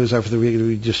great news after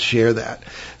we just share that.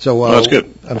 So that's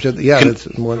good. I'm sure. Yeah,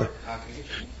 that's more than.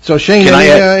 So Shane,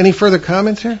 any further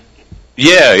comments here?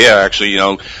 Yeah. Actually,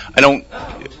 I don't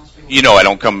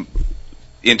come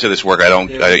into this work. I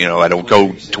don't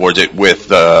go towards it with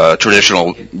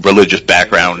traditional religious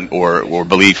background or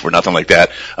belief or nothing like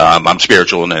that. I'm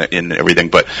spiritual in everything,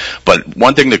 but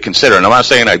one thing to consider, and I'm not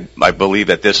saying I believe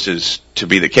that this is to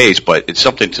be the case, but it's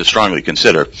something to strongly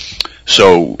consider.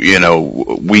 So,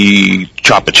 we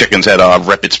chop a chicken's head off,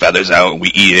 rip its feathers out, and we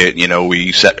eat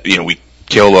it. We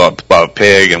kill a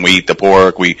pig and we eat the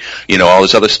pork, all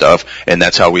this other stuff, and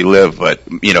that's how we live. But,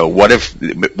 what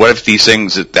if these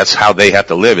things, that's how they have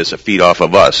to live, is to feed off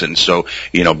of us? And so,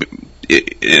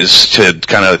 is to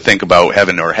kind of think about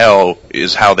heaven or hell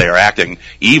is how they are acting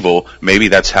evil. Maybe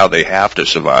that's how they have to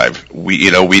survive. We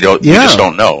just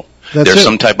don't know. There's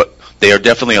some type of, they are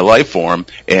definitely a life form,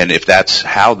 and if that's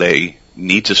how they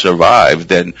need to survive,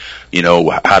 then,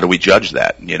 how do we judge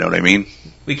that? You know what I mean?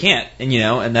 We can't,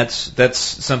 and that's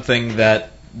something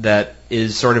that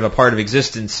is sort of a part of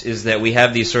existence, is that we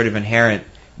have these sort of inherent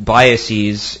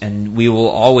biases, and we will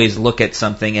always look at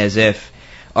something as if,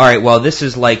 all right, well, this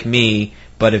is like me,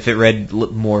 but if it read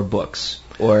more books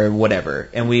or whatever,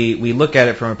 and we look at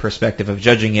it from a perspective of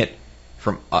judging it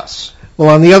from us. Well,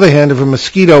 on the other hand, if a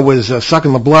mosquito was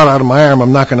sucking the blood out of my arm,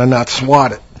 I'm not going to not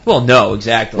swat it. Well, no,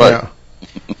 exactly. Yeah.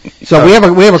 So we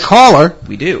have a caller.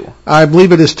 We do. I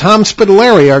believe it is Tom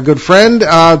Spitaleri, our good friend.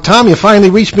 Tom, you finally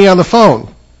reached me on the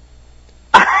phone.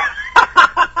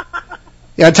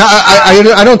 Yeah,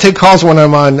 I don't take calls when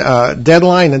I'm on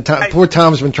deadline, and poor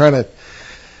Tom's been trying to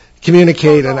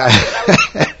communicate, and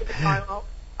I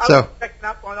was checking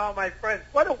up on all my friends.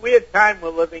 What a weird time we're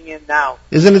living in now.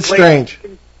 Isn't it strange?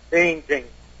 Changing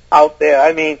out there.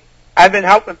 I mean, I've been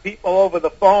helping people over the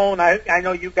phone. I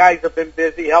know you guys have been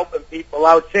busy helping people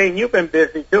out. Shane, you've been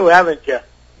busy too, haven't you?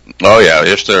 Oh, yeah.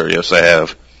 Yes, sir. Yes, I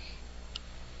have.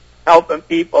 Helping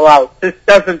people out. This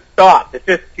doesn't stop. It's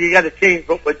just, you got to change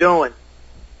what we're doing.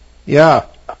 Yeah.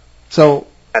 So.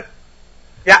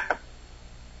 Yeah.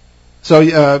 So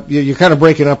you're kind of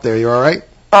breaking up there. You all right?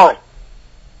 Oh.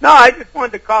 No, I just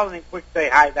wanted to call in and quick say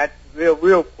hi. That's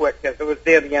real quick, because it was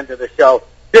near the end of the show.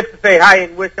 Just to say hi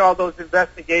and wish all those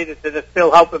investigators that are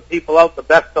still helping people out the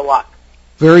best of luck.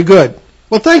 Very good.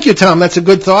 Well, thank you, Tom. That's a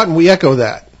good thought, and we echo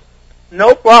that.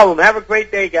 No problem. Have a great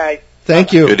day, guys.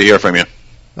 Thank you. Good to hear from you.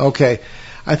 Okay.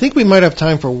 I think we might have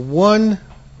time for one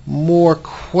more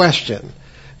question.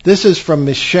 This is from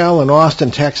Michelle in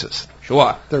Austin, Texas.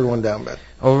 Sure. Third one down, Ben.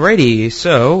 Alrighty,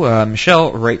 so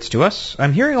Michelle writes to us,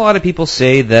 I'm hearing a lot of people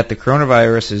say that the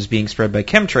coronavirus is being spread by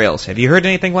chemtrails. Have you heard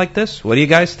anything like this? What do you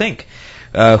guys think?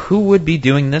 Who would be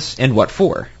doing this and what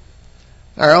for?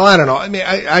 All right, well, I don't know. I mean,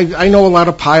 I know a lot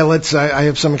of pilots. I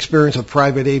have some experience with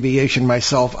private aviation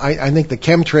myself. I think the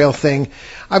chemtrail thing,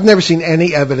 I've never seen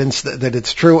any evidence that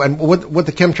it's true. And what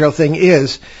the chemtrail thing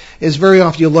is very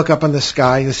often you look up in the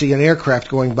sky and you see an aircraft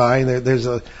going by, and there's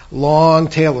a long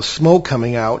tail of smoke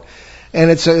coming out, and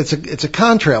it's a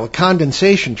contrail, a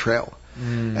condensation trail.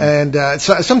 And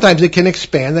so sometimes it can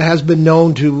expand. That has been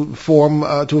known to form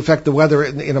to affect the weather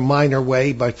in a minor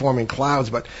way by forming clouds,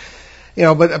 but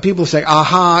people say,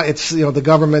 aha, it's, the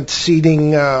government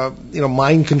seeding,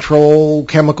 mind control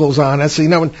chemicals on us,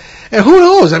 and who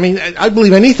knows? I mean, I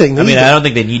believe anything. I don't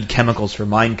think they need chemicals for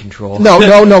mind control. No,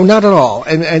 not at all.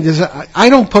 And I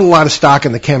don't put a lot of stock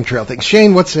in the chemtrail thing.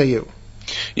 Shane, what say you?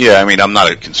 Yeah, I mean, I'm not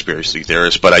a conspiracy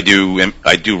theorist, but I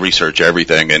do research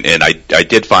everything, and I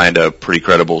did find a pretty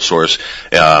credible source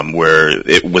where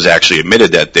it was actually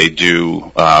admitted that they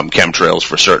do chemtrails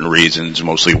for certain reasons,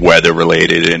 mostly weather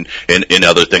related and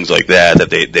other things like that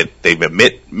they've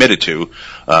admitted to.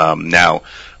 Now,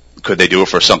 could they do it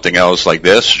for something else like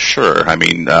this? Sure. I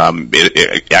mean,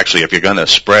 actually, if you're going to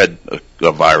spread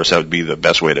a virus, that would be the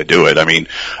best way to do it. I mean,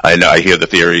 I hear the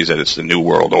theories that it's the New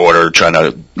World Order trying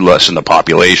to lessen the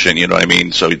population, you know what I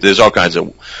mean? So there's all kinds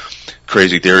of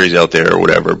crazy theories out there or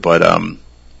whatever, but, I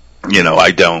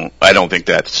don't think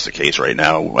that's the case right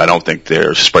now. I don't think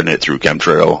they're spreading it through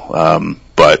chemtrail,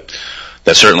 but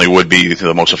that certainly would be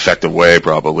the most effective way,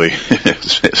 probably.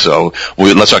 So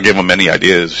let's not give them any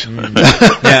ideas.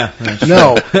 Yeah.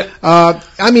 No.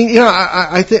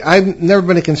 I think I've never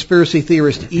been a conspiracy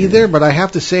theorist either, but I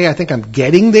have to say I think I'm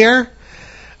getting there.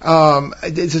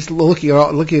 It's just looking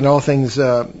at all things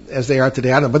as they are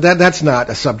today. I don't know, but that's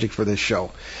not a subject for this show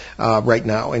right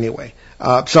now, anyway.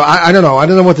 So I don't know. I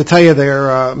don't know what to tell you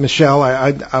there, Michelle.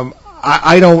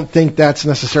 I don't think that's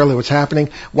necessarily what's happening.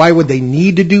 Why would they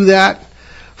need to do that?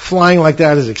 Flying like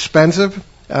that is expensive.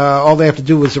 All they have to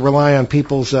do is rely on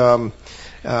people's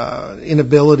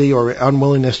inability or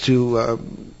unwillingness to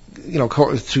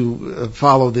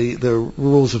follow the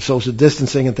rules of social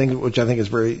distancing and things, which I think is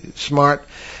very smart.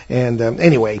 And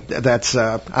anyway, that's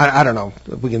I don't know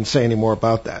if we can say any more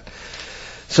about that.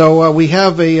 So we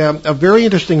have a very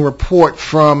interesting report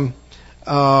from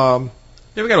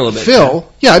Yeah, we got a little bit. Phil.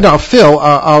 Phil,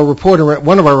 our reporter,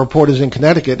 one of our reporters in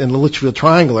Connecticut, in the Litchfield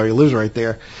Triangle area, lives right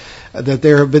there, that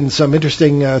there have been some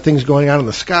interesting things going on in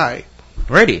the sky.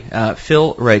 Righty.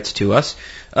 Phil writes to us,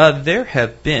 there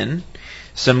have been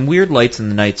some weird lights in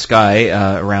the night sky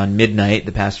around midnight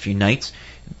the past few nights.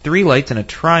 3 lights in a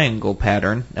triangle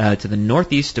pattern to the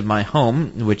northeast of my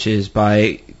home, which is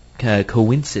by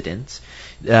coincidence,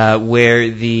 where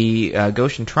the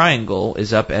Goshen Triangle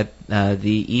is up at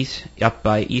up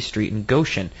by East Street in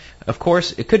Goshen. Of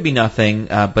course, it could be nothing,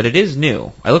 but it is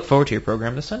new. I look forward to your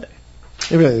program this Sunday.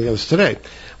 Everything goes today.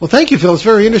 Well, thank you, Phil. It's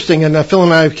very interesting, and Phil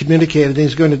and I have communicated.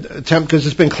 He's going to attempt, because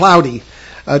it's been cloudy,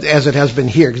 as it has been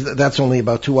here, because that's only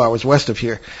about 2 hours west of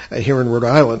here, here in Rhode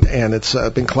Island, and it's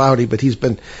been cloudy. But he's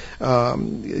going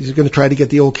to try to get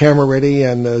the old camera ready,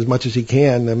 and as much as he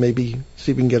can, maybe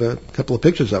see if we can get a couple of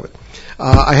pictures of it.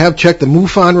 I have checked the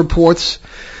MUFON reports.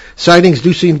 Sightings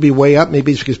do seem to be way up.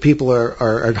 Maybe it's because people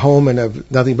are at home and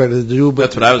have nothing better to do. But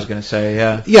that's what I was going to say.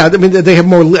 Yeah. Yeah. I mean, they have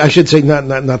more. I should say not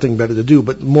nothing better to do,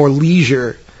 but more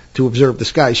leisure to observe the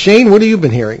sky. Shane, what have you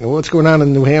been hearing? What's going on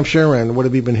in New Hampshire, and what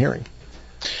have you been hearing?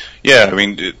 Yeah, I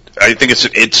mean, I think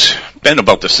it's been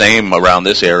about the same around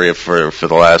this area for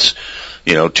the last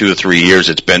 2 to 3 years.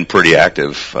 It's been pretty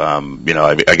active. I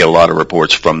get a lot of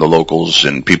reports from the locals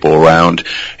and people around,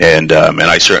 and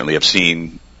I certainly have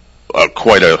seen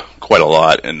quite a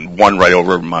lot, and one right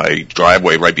over my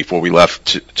driveway right before we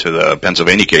left to the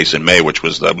Pennsylvania case in May, which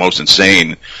was the most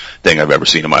insane thing I've ever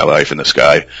seen in my life in the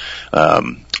sky.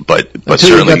 But until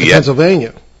certainly, you got to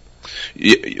Pennsylvania.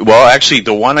 Well, actually,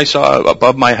 the one I saw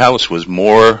above my house was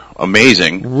more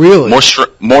amazing. Really? More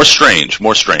strange.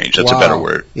 That's wow. a better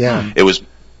word. Yeah. It was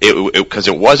because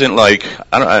it wasn't like,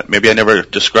 I don't know, maybe I never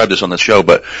described this on the show,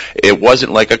 but it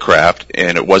wasn't like a craft,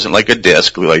 and it wasn't like a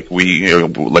disc, like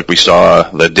we saw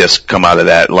the disc come out of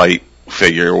that light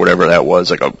figure or whatever that was,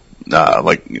 like a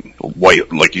like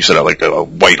white, like you said, like a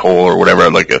white hole or whatever,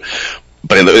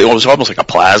 but it was almost like a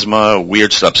plasma,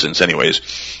 weird substance, anyways.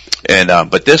 And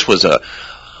but this was a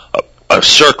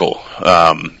circle.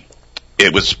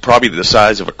 It was probably the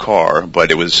size of a car,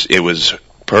 but it was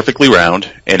perfectly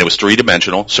round, and it was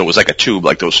 3-dimensional, so it was like a tube,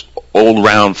 like those old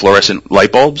round fluorescent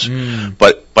light bulbs.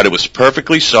 But it was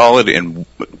perfectly solid and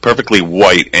perfectly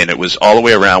white, and it was all the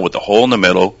way around with the hole in the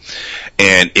middle,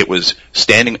 and it was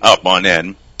standing up on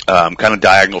end, kind of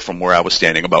diagonal from where I was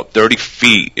standing, about 30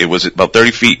 feet. It was about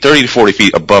 30 to 40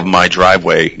 feet above my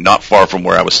driveway, not far from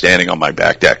where I was standing on my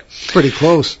back deck. Pretty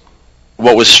close.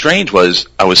 What was strange was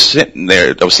I was sitting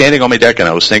there, I was standing on my deck, and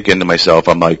I was thinking to myself,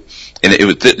 I'm like, and it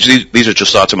was, these are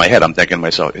just thoughts in my head. I'm thinking to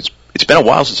myself, it's been a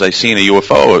while since I've seen a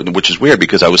UFO, which is weird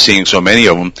because I was seeing so many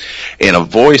of them, and a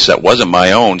voice that wasn't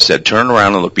my own said, "Turn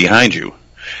around and look behind you."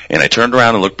 And I turned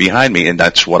around and looked behind me, and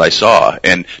that's what I saw.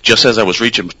 And just as I was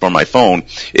reaching for my phone,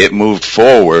 it moved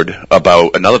forward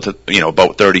about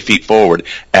about 30 feet forward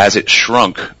as it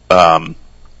shrunk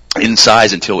in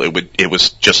size until it was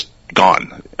just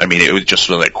gone. I mean, it was just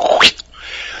sort of like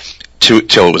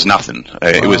till it was nothing. Wow.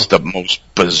 It was the most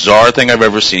bizarre thing I've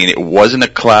ever seen. It wasn't a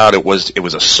cloud. It was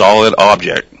a solid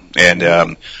object.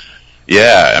 And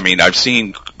yeah, I mean, I've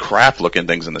seen craft-looking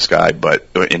things in the sky, but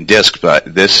in discs.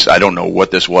 But this, I don't know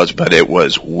what this was, but it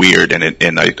was weird.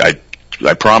 And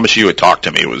I promise you, it talked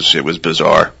to me. It was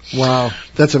bizarre. Wow,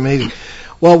 that's amazing.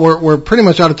 Well, we're pretty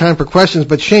much out of time for questions.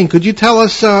 But Shane, could you tell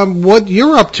us what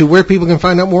you're up to, where people can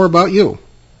find out more about you?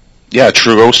 Yeah,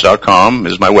 trueghost.com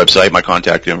is my website. My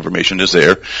contact information is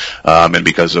there. And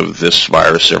because of this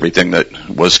virus, everything that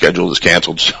was scheduled is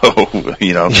canceled.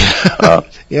 So,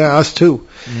 yeah, us too.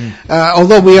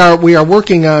 Although we are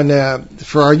working on,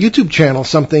 for our YouTube channel,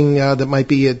 something that might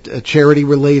be a charity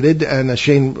related, and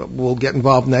Shane will get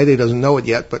involved in that. He doesn't know it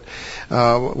yet, but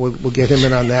we'll get him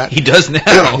in on that. He does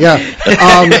now. Yeah.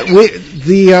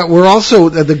 We're also,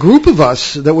 the group of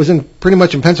us that was pretty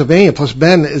much in Pennsylvania, plus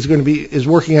Ben is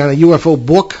working on a UFO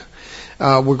book.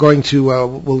 We're going to,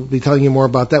 we'll be telling you more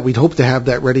about that. We'd hope to have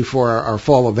that ready for our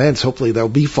fall events. Hopefully there'll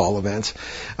be fall events.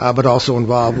 But also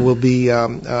involved will be,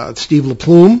 Steve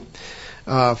LaPlume,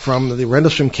 from the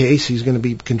Rendlesham case. He's going to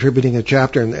be contributing a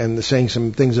chapter and saying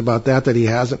some things about that he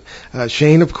hasn't.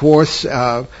 Shane, of course,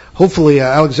 hopefully,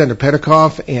 Alexander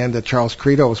Petikoff and Charles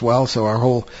Credo as well. So our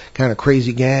whole kind of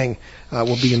crazy gang,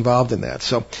 will be involved in that.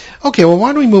 So, okay, well,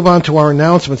 why don't we move on to our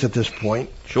announcements at this point?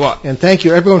 Sure. And thank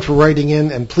you everyone for writing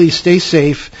in, and please stay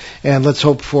safe, and let's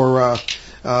hope for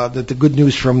that the good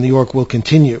news from New York will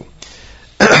continue.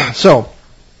 So,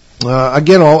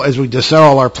 again, as we just said,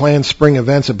 all our planned spring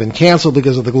events have been canceled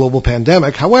because of the global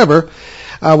pandemic. However,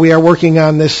 We are working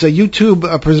on this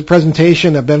YouTube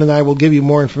presentation. Ben and I will give you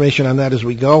more information on that as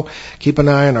we go. Keep an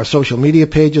eye on our social media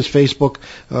pages, Facebook,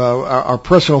 our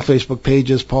personal Facebook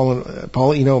pages,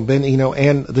 Paul Eno, Ben Eno,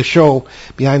 and the show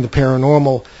Behind the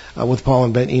Paranormal with Paul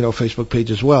and Ben Eno Facebook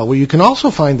page as well, where you can also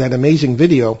find that amazing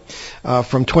video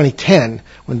from 2010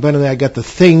 when Ben and I got the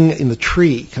thing in the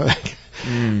tree,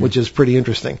 which is pretty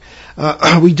interesting.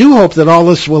 We do hope that all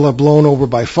this will have blown over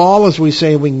by fall, as we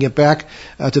say. We can get back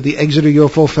to the Exeter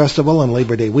UFO Festival on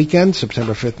Labor Day weekend,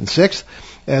 September 5th and 6th,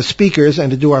 as speakers, and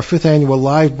to do our 5th annual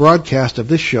live broadcast of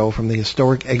this show from the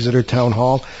historic Exeter Town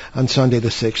Hall on Sunday the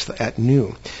 6th at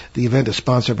noon. The event is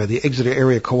sponsored by the Exeter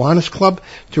Area Kiwanis Club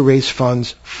to raise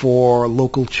funds for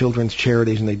local children's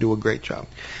charities, and they do a great job.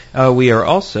 We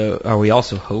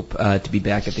also hope to be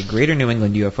back at the Greater New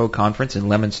England UFO Conference in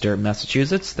Leominster,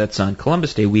 Massachusetts. That's on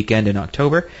Columbus Day weekend in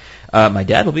October. My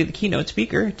dad will be the keynote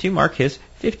speaker to mark his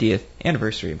 50th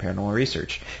anniversary in paranormal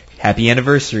research. Happy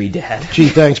anniversary, Dad. Gee,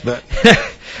 thanks, Ben.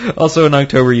 Also in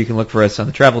October, you can look for us on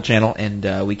the Travel Channel,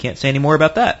 and we can't say any more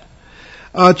about that.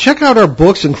 Check out our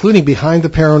books, including Behind the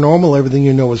Paranormal, Everything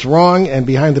You Know Is Wrong, and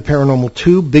Behind the Paranormal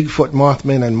 2, Bigfoot,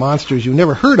 Mothman, and Monsters You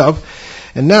Never Heard Of.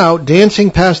 And now, Dancing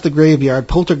Past the Graveyard,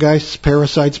 Poltergeists,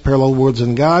 Parasites, Parallel Worlds,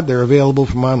 and God. They're available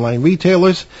from online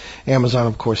retailers, Amazon,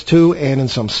 of course, too, and in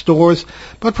some stores.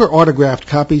 But for autographed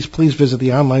copies, please visit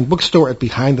the online bookstore at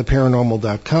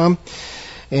BehindTheParanormal.com,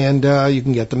 and you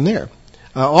can get them there.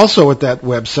 Also at that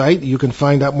website, you can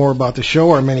find out more about the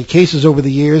show, our many cases over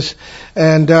the years,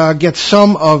 and get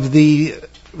some of the...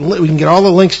 We can get all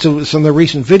the links to some of the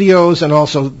recent videos and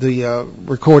also the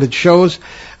recorded shows.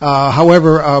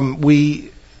 However,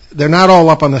 they're not all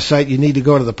up on the site. You need to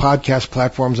go to the podcast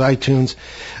platforms, iTunes,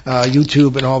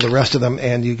 YouTube, and all the rest of them,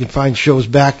 and you can find shows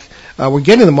back. We're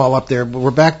getting them all up there, but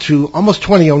we're back to almost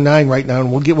 2009 right now, and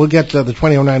we'll get the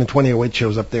 2009 and 2008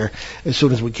 shows up there as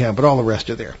soon as we can. But all the rest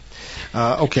are there.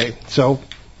 Okay, so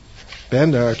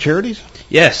Ben, charities?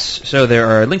 Yes, so there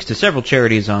are links to several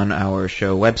charities on our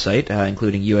show website,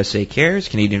 including USA Cares,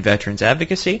 Canadian Veterans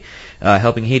Advocacy,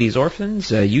 Helping Haiti's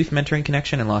Orphans, Youth Mentoring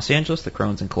Connection in Los Angeles, the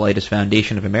Crohn's and Colitis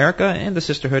Foundation of America, and the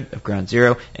Sisterhood of Ground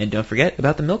Zero. And don't forget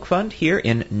about the Milk Fund here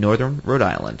in Northern Rhode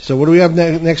Island. So what do we have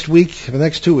next week, the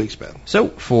next 2 weeks, Ben? So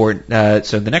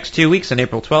the next 2 weeks, on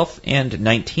April 12th and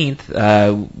 19th,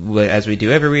 as we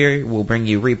do every year, we'll bring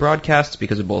you rebroadcasts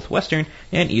because of both Western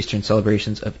and Eastern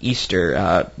celebrations of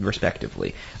Easter, respectively.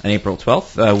 On April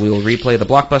 12th, we will replay the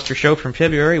Blockbuster show from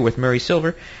February with Murray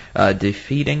Silver,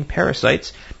 defeating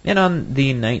parasites. And on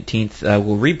the 19th,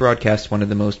 we'll rebroadcast one of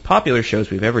the most popular shows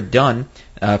we've ever done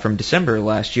from December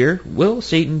last year, Will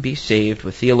Satan Be Saved,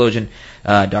 with theologian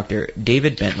Dr.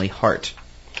 David Bentley Hart.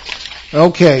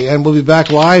 Okay, and we'll be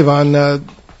back live on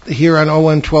here on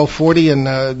ON 1240 and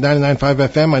 99.5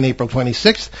 FM on April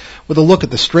 26th with a look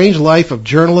at the strange life of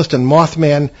journalist and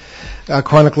Mothman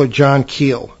chronicler John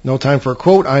Keel. No time for a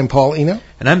quote. I'm Paul Eno.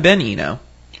 And I'm Ben Eno.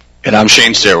 And I'm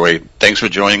Shane Stairway. Thanks for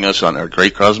joining us on our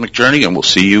great cosmic journey, and we'll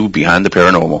see you behind the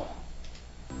paranormal.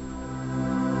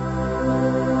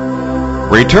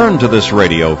 Return to this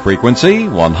radio frequency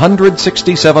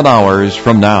 167 hours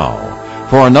from now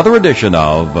for another edition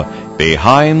of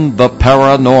Behind the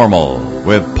Paranormal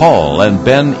with Paul and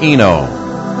Ben Eno.